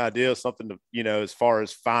folks an idea of something to, you know, as far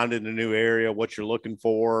as finding a new area, what you're looking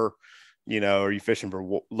for. You know, are you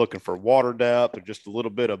looking for water depth or just a little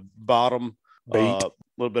bit of bottom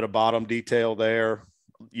detail there?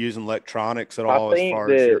 Using electronics at all as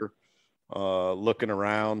far as you're looking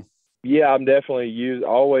around? Yeah, I'm definitely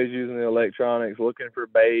always using the electronics, looking for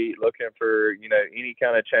bait, looking for, you know, any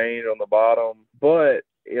kind of change on the bottom. But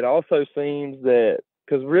it also seems that,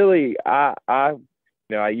 because really I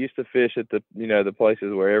used to fish at the, you know, the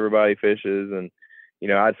places where everybody fishes, and, you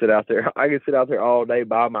know, I could sit out there all day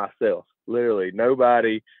by myself. Literally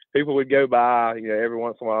people would go by, you know, every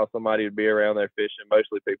once in a while somebody would be around there fishing,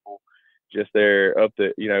 mostly people just there up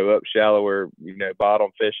shallower, you know, bottom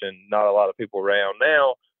fishing, not a lot of people around.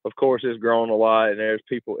 Now, of course, it's grown a lot, and there's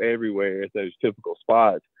people everywhere at those typical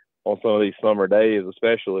spots on some of these summer days,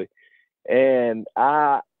 especially. And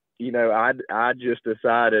I just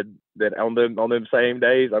decided that on them same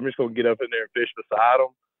days, I'm just going to get up in there and fish beside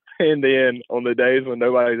them. And then on the days when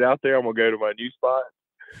nobody's out there, I'm going to go to my new spot.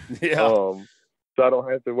 Yeah. So I don't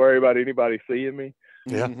have to worry about anybody seeing me.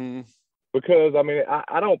 Yeah. Mm-hmm. Because, I mean,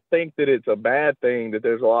 I don't think that it's a bad thing that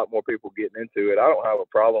there's a lot more people getting into it. I don't have a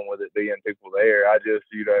problem with it being people there. I just,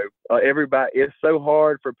 you know, everybody, it's so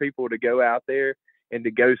hard for people to go out there and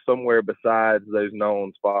to go somewhere besides those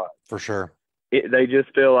known spots. For sure. They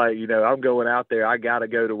just feel like, you know, I'm going out there, I got to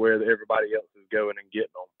go to where everybody else is going and getting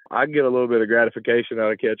them. I get a little bit of gratification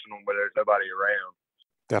out of catching them when there's nobody around.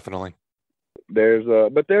 Definitely.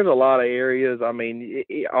 But there's a lot of areas. I mean,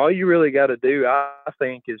 all you really got to do, I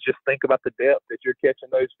think, is just think about the depth that you're catching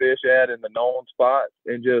those fish at in the known spots,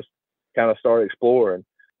 and just kind of start exploring.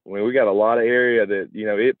 I mean, we got a lot of area that, you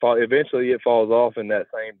know, eventually it falls off in that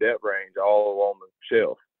same depth range all along the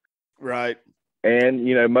shelf. Right. And,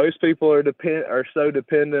 you know, most people are so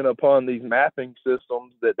dependent upon these mapping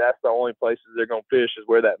systems that that's the only places they're going to fish is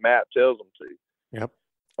where that map tells them to. Yep.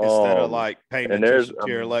 Instead of like paying attention to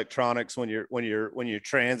your electronics when you're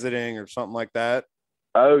transiting or something like that.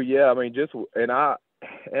 Oh yeah, I mean,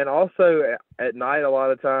 and also at night a lot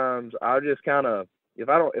of times I just kind of, if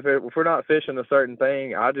we're not fishing a certain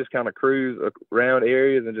thing, I just kind of cruise around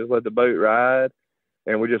areas and just let the boat ride,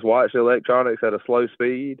 and we just watch the electronics at a slow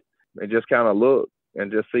speed and just kind of look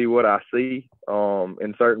and just see what I see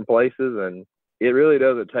in certain places, and it really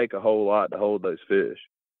doesn't take a whole lot to hold those fish.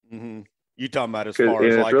 Mm-hmm. You talking about as far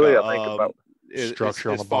as like really, structure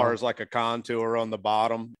on the bottom, as far as like a contour on the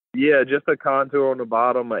bottom? Yeah, just a contour on the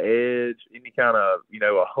bottom, an edge, any kind of, you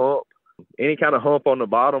know, a hump, any kind of hump on the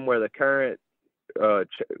bottom where the current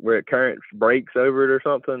breaks over it or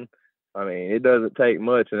something. I mean, it doesn't take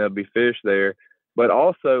much, and there'll be fish there. But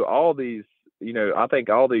also, all these, you know, I think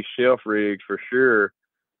all these shelf rigs for sure,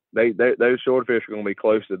 those swordfish are going to be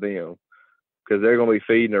close to them because they're going to be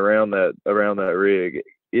feeding around that rig.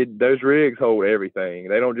 Those rigs hold everything.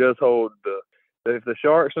 They don't just hold if the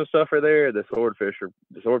sharks and stuff are there, the swordfish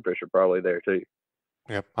are probably there too.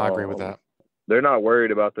 Yep, I agree with that. They're not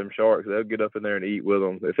worried about them sharks. They'll get up in there and eat with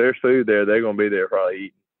them. If there's food there, they're going to be there probably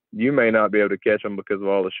eating. You may not be able to catch them because of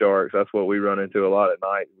all the sharks. That's what we run into a lot at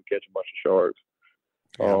night. We catch a bunch of sharks.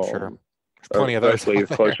 Yeah, I'm sure. There's plenty of those. Especially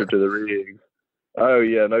closer to the rigs. Oh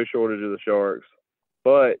yeah, no shortage of the sharks.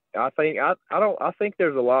 But I think I think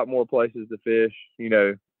there's a lot more places to fish,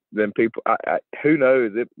 than people. Who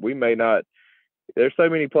knows? We may not. There's so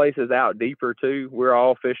many places out deeper too. We're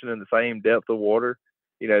all fishing in the same depth of water.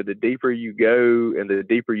 The deeper you go and the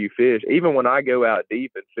deeper you fish. Even when I go out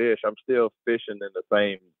deep and fish, I'm still fishing in the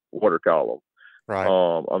same water column. Right.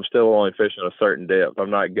 I'm still only fishing a certain depth. I'm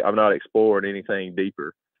not exploring anything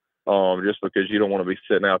deeper. Just because you don't want to be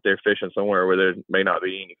sitting out there fishing somewhere where there may not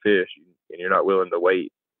be any fish and you're not willing to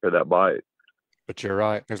wait for that bite. But you're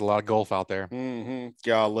right. There's a lot of Gulf out there. Mm-hmm.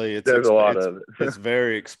 Golly, there's a lot of it. It's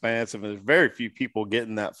very expansive. And there's very few people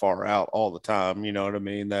getting that far out all the time. You know what I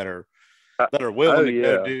mean? That are willing to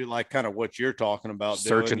go do like kind of what you're talking about.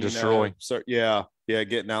 Search and destroy. Yeah,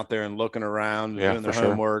 getting out there and looking around, doing their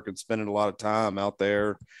homework and spending a lot of time out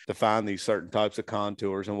there to find these certain types of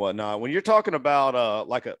contours and whatnot. When you're talking about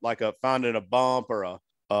like a finding a bump or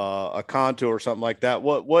a contour or something like that,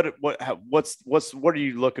 what are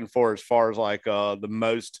you looking for as far as like the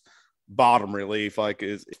most bottom relief? Like,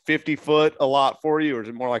 is 50 foot a lot for you, or is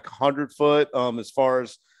it more like 100 foot as far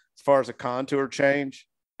as a contour change?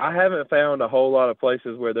 I haven't found a whole lot of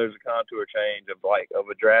places where there's a contour change of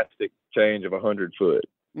a drastic change of 100 foot.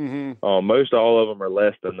 Mm-hmm. Most all of them are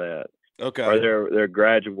less than that. Okay. Or they're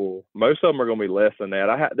gradual. Most of them are going to be less than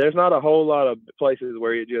that. There's not a whole lot of places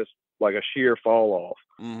where you just like a sheer fall off.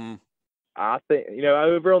 Mm-hmm. I think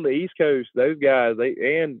over on the East Coast, those guys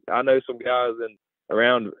and I know some guys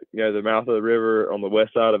around the mouth of the river on the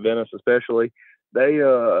west side of Venice, especially. They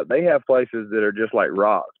have places that are just like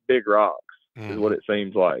rocks, big rocks. Is what it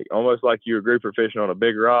seems like. Almost like you're grouper fishing on a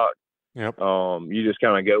big rock. Yep. You just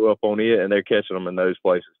kind of go up on it, and they're catching them in those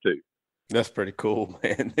places too. That's pretty cool,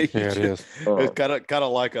 man. Yeah, it is. It's kind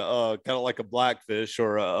of like a blackfish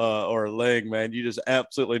or a ling, man. You just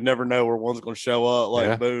absolutely never know where one's going to show up.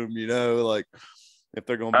 Like boom, like if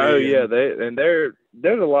they're going to be. Oh yeah,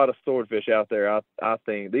 there's a lot of swordfish out there. I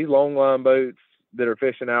think these long line boats that are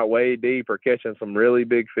fishing out way deep are catching some really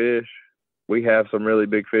big fish. We have some really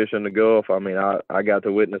big fish in the Gulf. I mean, I got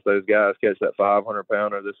to witness those guys catch that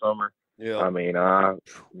 500-pounder this summer. Yeah. I mean,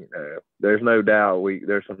 there's no doubt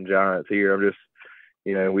there's some giants here. I'm just,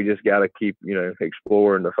 we just got to keep,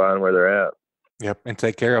 exploring to find where they're at. Yep, and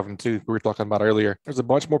take care of them too. We were talking about earlier. There's a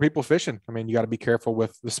bunch more people fishing. I mean, you got to be careful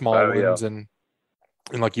with the small ones, and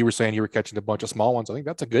like you were saying, you were catching a bunch of small ones. I think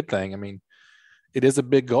that's a good thing. I mean, it is a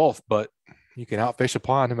big Gulf, but you can outfish a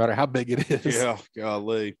pond no matter how big it is. Yeah,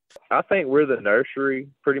 golly. I think we're the nursery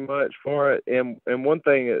pretty much for it. And one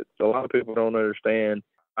thing that a lot of people don't understand,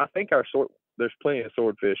 I think there's plenty of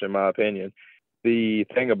swordfish in my opinion. The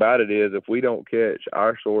thing about it is if we don't catch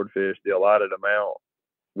our swordfish the allotted amount,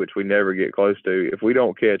 which we never get close to, if we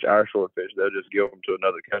don't catch our swordfish, they'll just give them to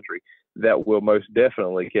another country that will most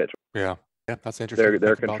definitely catch them. Yeah, that's interesting.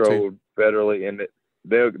 They're controlled federally, and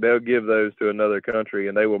they'll give those to another country,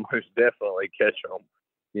 and they will most definitely catch them.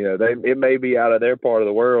 It may be out of their part of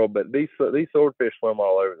the world, but these swordfish swim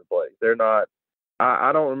all over the place. They're not.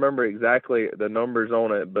 I don't remember exactly the numbers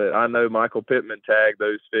on it, but I know Michael Pittman tagged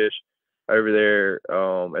those fish over there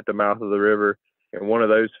at the mouth of the river, and one of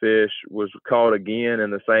those fish was caught again in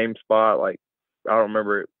the same spot. Like I don't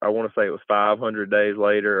remember. I want to say it was 500 days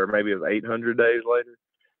later, or maybe it was 800 days later,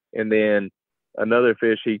 and then another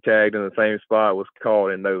fish he tagged in the same spot was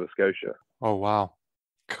caught in Nova Scotia. Oh wow!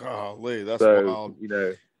 Golly, that's wild.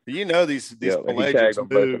 These pelagics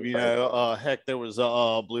move. Heck, there was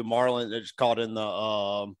blue marlin that just caught in the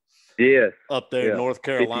up there in North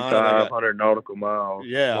Carolina, 5,500 nautical miles.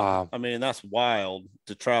 Yeah, wow. I mean that's wild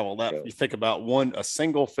to travel that. You think about a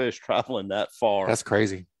single fish traveling that far. That's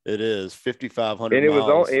crazy. It is 5,500 and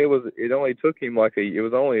miles. It only took him it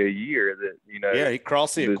was only a year that Yeah, he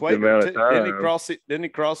crossed the equator. Didn't he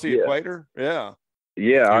cross the equator? Yeah.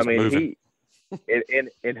 Yeah, I mean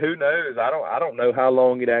and who knows? I don't know how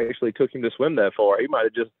long it actually took him to swim that far. He might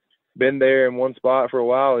have just been there in one spot for a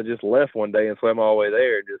while and just left one day and swam all the way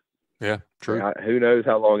there. True. Who knows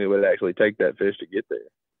how long it would actually take that fish to get there?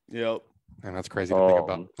 Yep. And that's crazy to think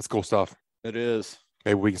about. That's cool stuff. It is.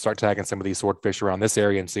 Maybe we can start tagging some of these swordfish around this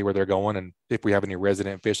area and see where they're going and if we have any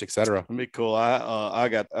resident fish, etc. That'd be cool. I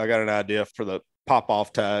got an idea for the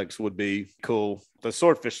pop-off tags. Would be cool. The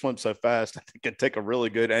swordfish swim so fast, I think it'd take a really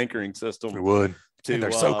good anchoring system. It would. And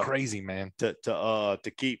they're so crazy, man. To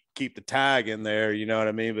keep the tag in there, you know what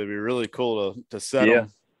I mean? But it'd be really cool to set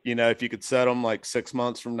them. you know, if you could set them like 6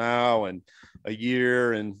 months from now and a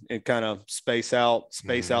year and kind of space out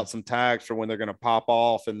some tags for when they're going to pop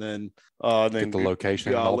off, and then get the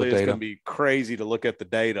location and all the data. It's going to be crazy to look at the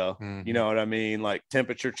data. You know what I mean? Like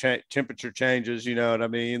temperature changes, you know what I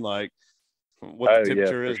mean? Like what the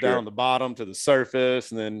temperature is down the bottom to the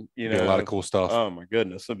surface, and then, you know, a lot of cool stuff. Oh my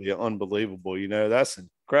goodness, it'd be unbelievable. You know, that's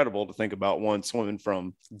incredible to think about, one swimming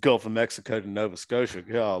from Gulf of Mexico to Nova Scotia.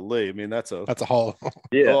 Golly, I mean, that's a haul.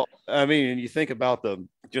 Well, I mean, you think about the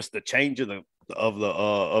change of the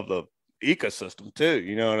ecosystem too.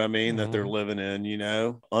 You know what I mean? That they're living in. You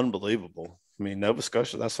know, unbelievable. I mean, Nova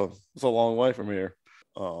Scotia, that's a long way from here.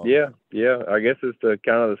 I guess it's the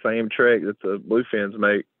kind of the same trick that the bluefins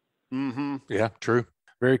make. Yeah, true.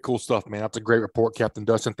 Very cool stuff, man. That's a great report, Captain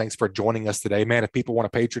Dustin. Thanks for joining us today, man. If people want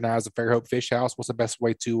to patronize the Fairhope Fishhouse, what's the best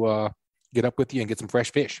way to get up with you and get some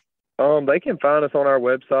fresh fish? They can find us on our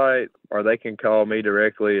website, or they can call me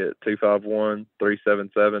directly at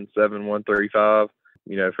 251-377-7135,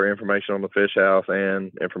 you know, for information on the fish house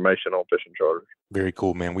and information on fishing charters. Very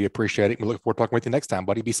cool, man. We appreciate it. We look forward to talking with you next time,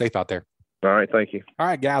 buddy. Be safe out there. All right. Thank you. All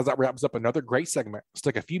right, guys, that wraps up another great segment. Let's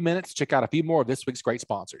take a few minutes to check out a few more of this week's great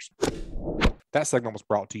sponsors. That segment was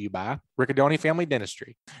brought to you by Riccadoni Family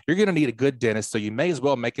Dentistry. You're going to need a good dentist, so you may as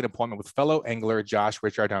well make an appointment with fellow angler Josh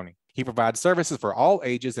Riccardoni. He provides services for all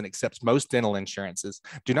ages and accepts most dental insurances.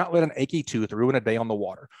 Do not let an achy tooth ruin a day on the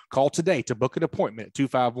water. Call today to book an appointment at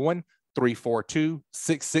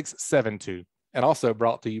 251-342-6672. And also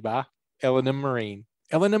brought to you by L&M Marine.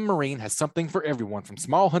 L&M Marine has something for everyone, from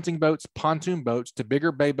small hunting boats, pontoon boats, to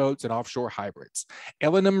bigger bay boats and offshore hybrids.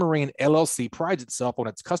 L&M Marine LLC prides itself on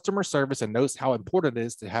its customer service and knows how important it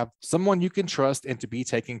is to have someone you can trust and to be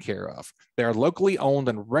taken care of. They are locally owned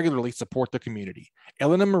and regularly support the community.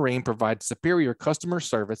 L&M Marine provides superior customer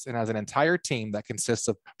service and has an entire team that consists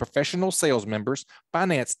of professional sales members,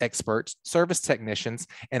 finance experts, service technicians,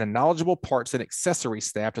 and a knowledgeable parts and accessory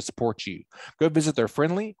staff to support you. Go visit their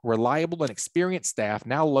friendly, reliable, and experienced staff,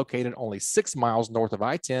 now located only 6 miles north of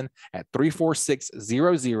I-10 at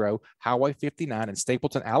 34600 Highway 59 in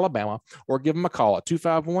Stapleton, Alabama, or give them a call at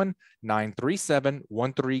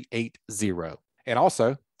 251-937-1380. And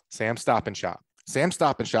also, Sam's Stop and Shop. Sam's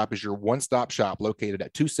Stop and Shop is your one-stop shop located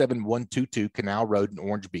at 27122 Canal Road in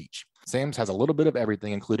Orange Beach. Sam's has a little bit of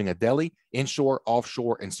everything, including a deli, inshore,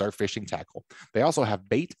 offshore, and surf fishing tackle. They also have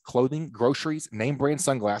bait, clothing, groceries, name brand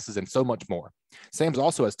sunglasses, and so much more. Sam's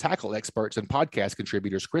also has tackle experts and podcast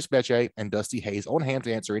contributors Chris Becce and Dusty Hayes on hand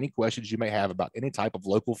to answer any questions you may have about any type of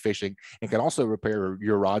local fishing, and can also repair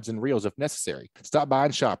your rods and reels if necessary. Stop by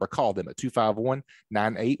and shop or call them at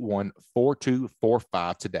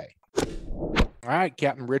 251-981-4245 today. All right,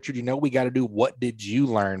 Captain Richard, you know we got to do What Did You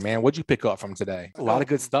Learn, man? What'd you pick up from today? A lot of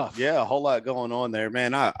good stuff. Yeah, a whole lot going on there,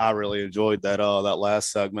 man. I really enjoyed that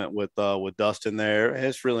last segment with Dustin there.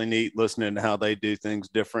 It's really neat listening to how they do things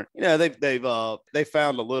different. You know, they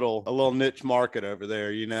found a little niche market over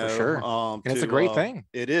there, you know. For sure. And it's a great thing.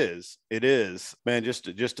 It is, man. Just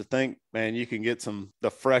to think, man, you can get the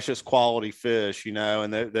freshest quality fish, you know,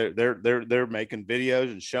 and they're making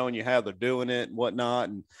videos and showing you how they're doing it and whatnot,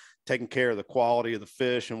 and taking care of the quality of the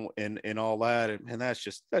fish and all that. And that's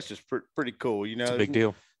just pretty cool. You know, it's a big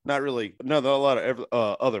deal. Not really. No, there are a lot of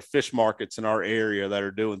other fish markets in our area that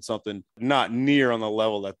are doing something not near on the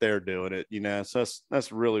level that they're doing it, you know, so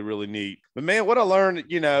that's really, really neat. But man, what I learned,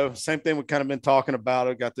 you know, same thing we've kind of been talking about.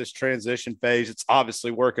 I've got this transition phase. It's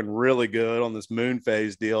obviously working really good on this moon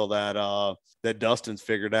phase deal that Dustin's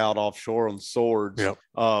figured out offshore on swords,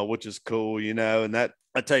 which is cool, you know, and that,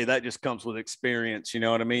 I tell you, that just comes with experience. You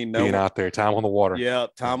know what I mean? Being out there, time on the water. Yeah,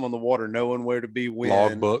 time on the water, knowing where to be when.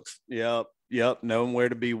 Log books. Yep, knowing where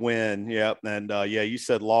to be when. Yep, and you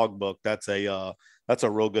said logbook. That's a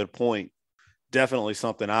real good point. Definitely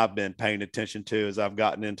something I've been paying attention to as I've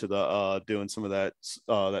gotten into the doing some of that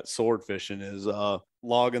sword fishing is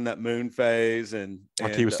logging that moon phase and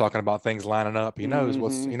like he was talking about things lining up. He knows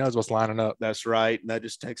what's lining up. That's right. And that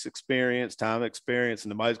just takes experience, and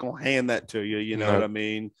nobody's gonna hand that to you. You know what I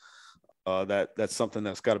mean? That's something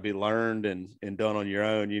that's got to be learned and done on your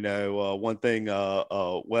own. You know, one thing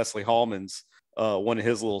Wesley Hallman's one of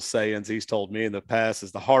his little sayings he's told me in the past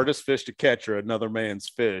is the hardest fish to catch are another man's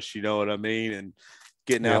fish. You know what I mean? And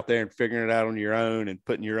getting out there and figuring it out on your own and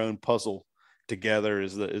putting your own puzzle together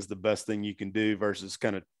is the best thing you can do versus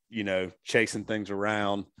kind of, you know, chasing things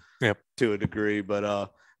around to a degree. But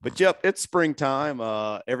yep, it's springtime.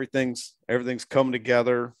 Everything's coming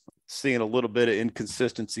together. Seeing a little bit of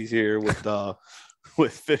inconsistencies here with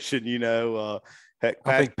fishing, you know. Heck,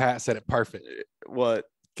 I think Pat said it perfect. What?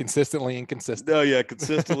 Consistently inconsistent. Oh yeah,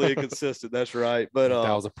 consistently inconsistent. That's right. But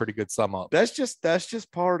that was a pretty good sum up. That's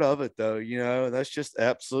just part of it, though. That's just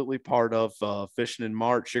absolutely part of fishing in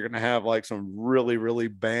March. You're gonna have like some really, really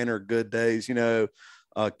banner good days.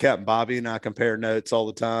 Captain Bobby and I compare notes all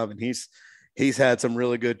the time, and he's had some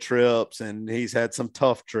really good trips, and he's had some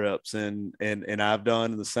tough trips, and I've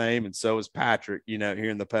done the same, and so has Patric. Here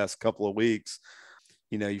in the past couple of weeks.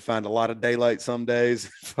 You find a lot of daylight some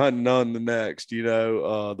days, find none the next,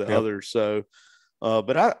 the others. So,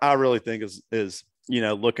 but I really think is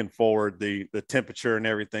looking forward, the temperature and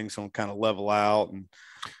everything's going to kind of level out, and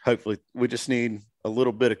hopefully we just need a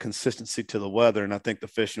little bit of consistency to the weather. And I think the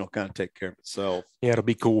fishing will kind of take care of itself. Yeah, it'll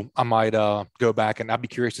be cool. I might go back, and I'd be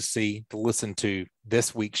curious to listen to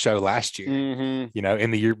this week's show last year,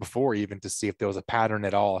 in the year before, even to see if there was a pattern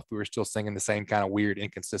at all, if we were still singing the same kind of weird,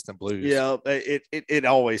 inconsistent blues. Yeah, it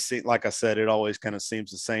always seems, like I said, it always kind of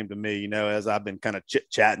seems the same to me, as I've been kind of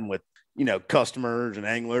chit-chatting with, customers and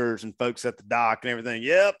anglers and folks at the dock and everything.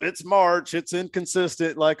 Yep, it's March. It's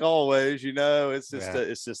inconsistent like always. It's just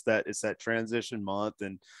it's that transition month,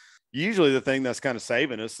 and usually the thing that's kind of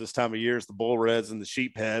saving us this time of year is the bull reds and the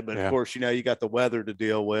sheephead. But of course, you got the weather to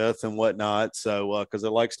deal with and whatnot. So because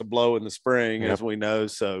it likes to blow in the spring, as we know.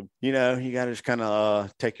 So you got to just kind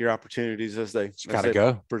of take your opportunities as they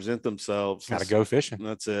present themselves. Got to go fishing.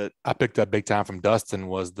 That's it. I picked up big time from Dustin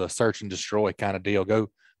was the search and destroy kind of deal.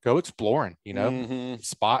 Go exploring,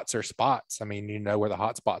 spots are spots. I mean, where the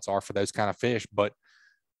hot spots are for those kind of fish, but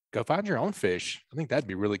go find your own fish. I think that'd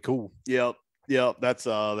be really cool. Yep. That's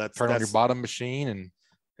turn on your bottom machine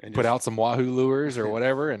and put out some wahoo lures or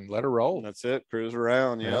whatever and let her roll. That's it. Cruise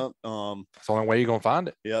around. Yep. It's the only way you're going to find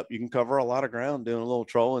it. Yep. You can cover a lot of ground doing a little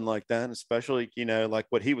trolling like that. And especially, like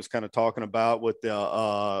what he was kind of talking about with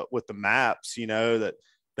the maps, that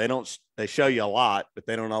they show you a lot, but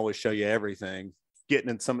they don't always show you everything. Getting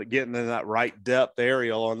in that right depth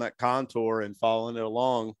aerial on that contour and following it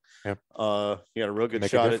along. Yep. You got a real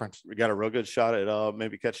good shot at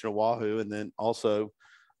maybe catching a wahoo, and then also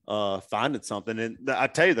finding something. And I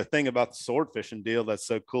tell you, the thing about the sword fishing deal that's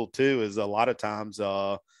so cool too is a lot of times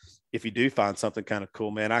if you do find something kind of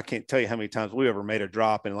cool, man, I can't tell you how many times we ever made a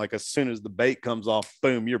drop, and like as soon as the bait comes off,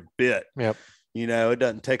 boom, you're bit. Yep. It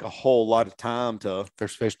doesn't take a whole lot of time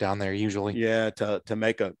there's fish down there usually. Yeah. To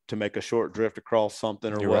make a short drift across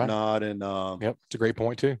something or whatnot. Right. And it's a great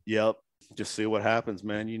point too. Yep. Just see what happens,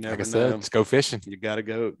 man. You never like I said, let's go fishing. You gotta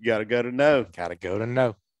go to know. Gotta go to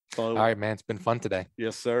know. So, all right, man. It's been fun today.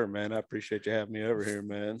 Yes, sir, man. I appreciate you having me over here,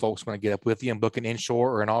 man. Folks want to get up with you and book an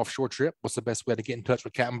inshore or an offshore trip. What's the best way to get in touch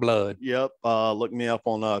with Captain Blood? Yep. Look me up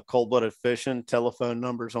on Cold Blooded Fishing. Telephone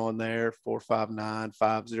numbers on there,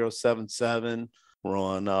 459-5077. We're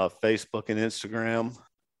on Facebook and Instagram.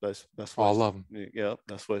 That's all of them. Yep.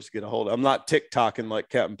 That's ways to get a hold of. I'm not TikToking like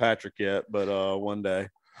Captain Patric yet, but one day.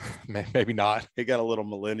 Maybe not. He got a little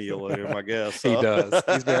millennial in him, I guess. He does.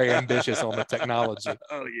 He's very ambitious on the technology.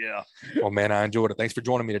 Oh, yeah. Well, man, I enjoyed it. Thanks for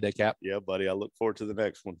joining me today, Cap. Yeah, buddy. I look forward to the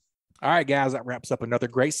next one. All right, guys, that wraps up another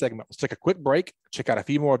great segment. Let's take a quick break. Check out a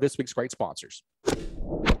few more of this week's great sponsors.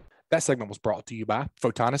 That segment was brought to you by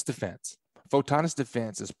Photonis Defense. Photonis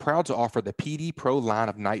Defense is proud to offer the PD Pro line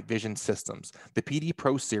of night vision systems. The PD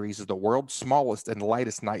Pro series is the world's smallest and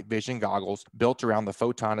lightest night vision goggles built around the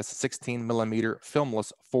Photonis 16mm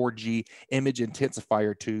filmless 4G image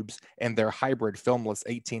intensifier tubes and their hybrid filmless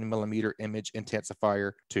 18mm image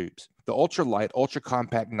intensifier tubes. The ultralight,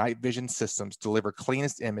 ultra-compact night vision systems deliver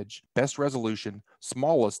cleanest image, best resolution,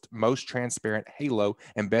 smallest, most transparent halo,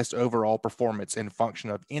 and best overall performance and function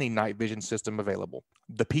of any night vision system available.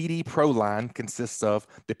 The PD Pro line consists of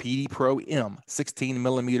the PD Pro M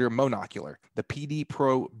 16mm monocular, the PD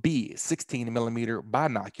Pro B 16mm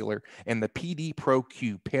binocular, and the PD Pro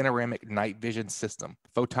Q panoramic night vision system.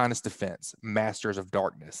 Photonis Defense, masters of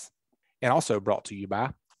darkness. And also brought to you by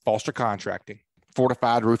Foster Contracting.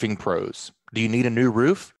 Fortified Roofing Pros. Do you need a new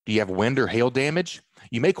roof? Do you have wind or hail damage?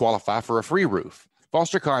 You may qualify for a free roof.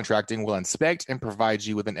 Foster Contracting will inspect and provide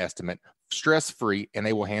you with an estimate, stress-free, and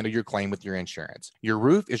they will handle your claim with your insurance. Your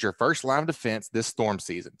roof is your first line of defense this storm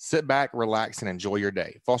season. Sit back, relax, and enjoy your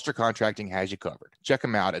day. Foster Contracting has you covered. Check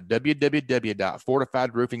them out at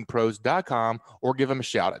www.fortifiedroofingpros.com or give them a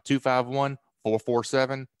shout at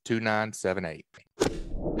 251-447-2978.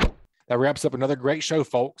 That wraps up another great show,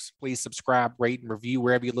 folks. Please subscribe, rate, and review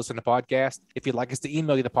wherever you listen to podcasts. If you'd like us to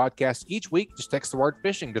email you the podcast each week, just text the word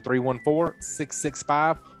fishing to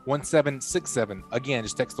 314-665-1767. Again,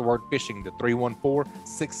 just text the word fishing to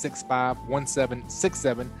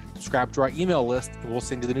 314-665-1767. Subscribe to our email list, and we'll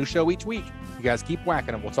send you the new show each week. You guys keep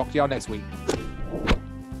whacking them. We'll talk to y'all next week.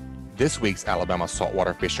 This week's Alabama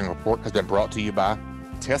Saltwater Fishing Report has been brought to you by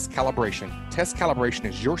Test Calibration. Test Calibration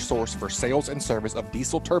is your source for sales and service of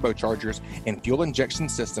diesel turbochargers and fuel injection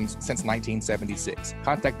systems since 1976.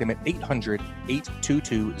 Contact them at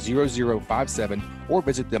 800-822-0057 or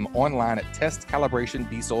visit them online at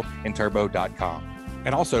testcalibratondieselandturbo.com.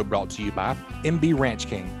 And also brought to you by MB Ranch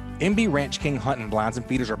King. MB Ranch King hunting blinds and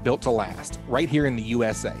feeders are built to last right here in the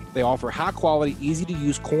USA. They offer high quality, easy to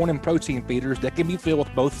use corn and protein feeders that can be filled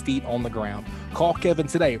with both feet on the ground. Call Kevin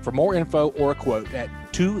today for more info or a quote at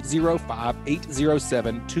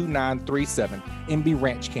 205-807-2937. MB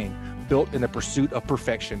Ranch King, built in the pursuit of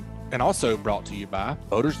perfection. And also brought to you by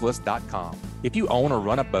BoatersList.com. If you own or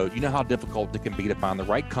run a boat, you know how difficult it can be to find the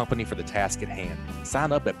right company for the task at hand.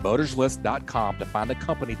 Sign up at BoatersList.com to find a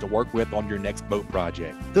company to work with on your next boat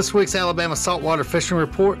project. This week's Alabama Saltwater Fishing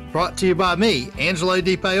Report brought to you by me, Angelo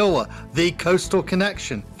DePaola, The Coastal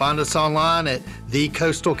Connection. Find us online at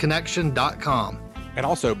thecoastalconnection.com. And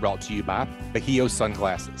also brought to you by Bahio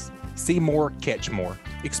Sunglasses. See more, catch more.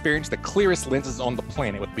 Experience the clearest lenses on the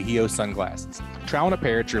planet with Bahio Sunglasses. Try on a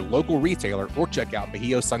pair at your local retailer or check out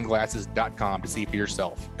BahioSunglasses.com to see for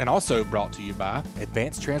yourself. And also brought to you by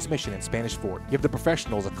Advanced Transmission in Spanish Fort. Give the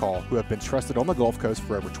professionals a call who have been trusted on the Gulf Coast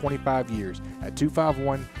for over 25 years at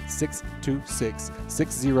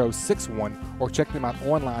 251-626-6061 or check them out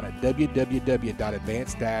online at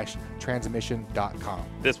www.advanced-transmission.com.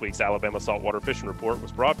 This week's Alabama Saltwater Fishing Report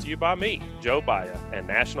was brought to you by me, Joe Baya, and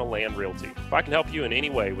National Land Realty. If I can help you in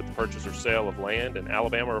any way with the purchase or sale of land in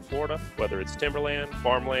Alabama or Florida, whether it's timberland,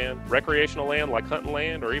 farmland, recreational land like hunting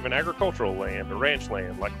land, or even agricultural land or ranch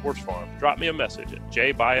land like a horse farm, drop me a message at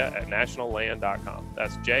jbaya@nationalland.com.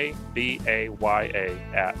 That's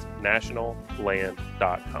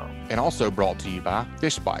JBAYA@nationalland.com. And also brought to you by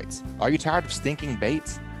Fishbites. Are you tired of stinking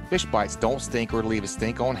baits? Fishbites don't stink or leave a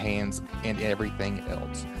stink on hands and everything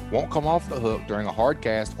else. Won't come off the hook during a hard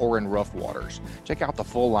cast or in rough waters. Check out the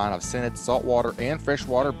full line of scented saltwater and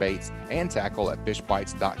freshwater baits and tackle at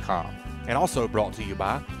fishbites.com. And also brought to you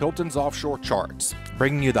by Hilton's Offshore Charts,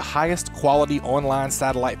 bringing you the highest quality online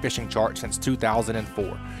satellite fishing chart since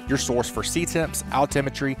 2004. Your source for sea temps,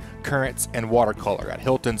 altimetry, currents, and watercolor at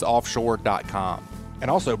hiltonsoffshore.com.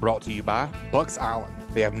 And also brought to you by Bucks Island.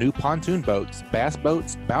 They have new pontoon boats, bass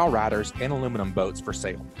boats, bow riders, and aluminum boats for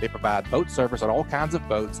sale. They provide boat service on all kinds of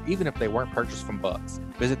boats, even if they weren't purchased from Bucks.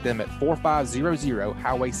 Visit them at 4500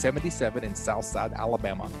 Highway 77 in Southside,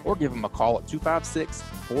 Alabama, or give them a call at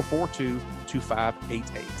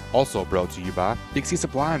 256-442-2588. Also brought to you by Dixie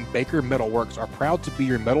Supply and Baker Metalworks are proud to be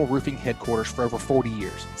your metal roofing headquarters for over 40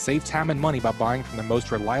 years. Save time and money by buying from the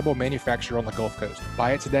most reliable manufacturer on the Gulf Coast.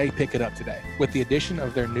 Buy it today, pick it up today. With the addition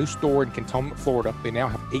of their new store in Cantonment, Florida, they now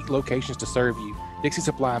have 8 locations to serve you. Dixie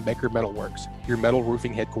Supply and Baker Metalworks, your metal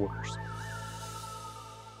roofing headquarters.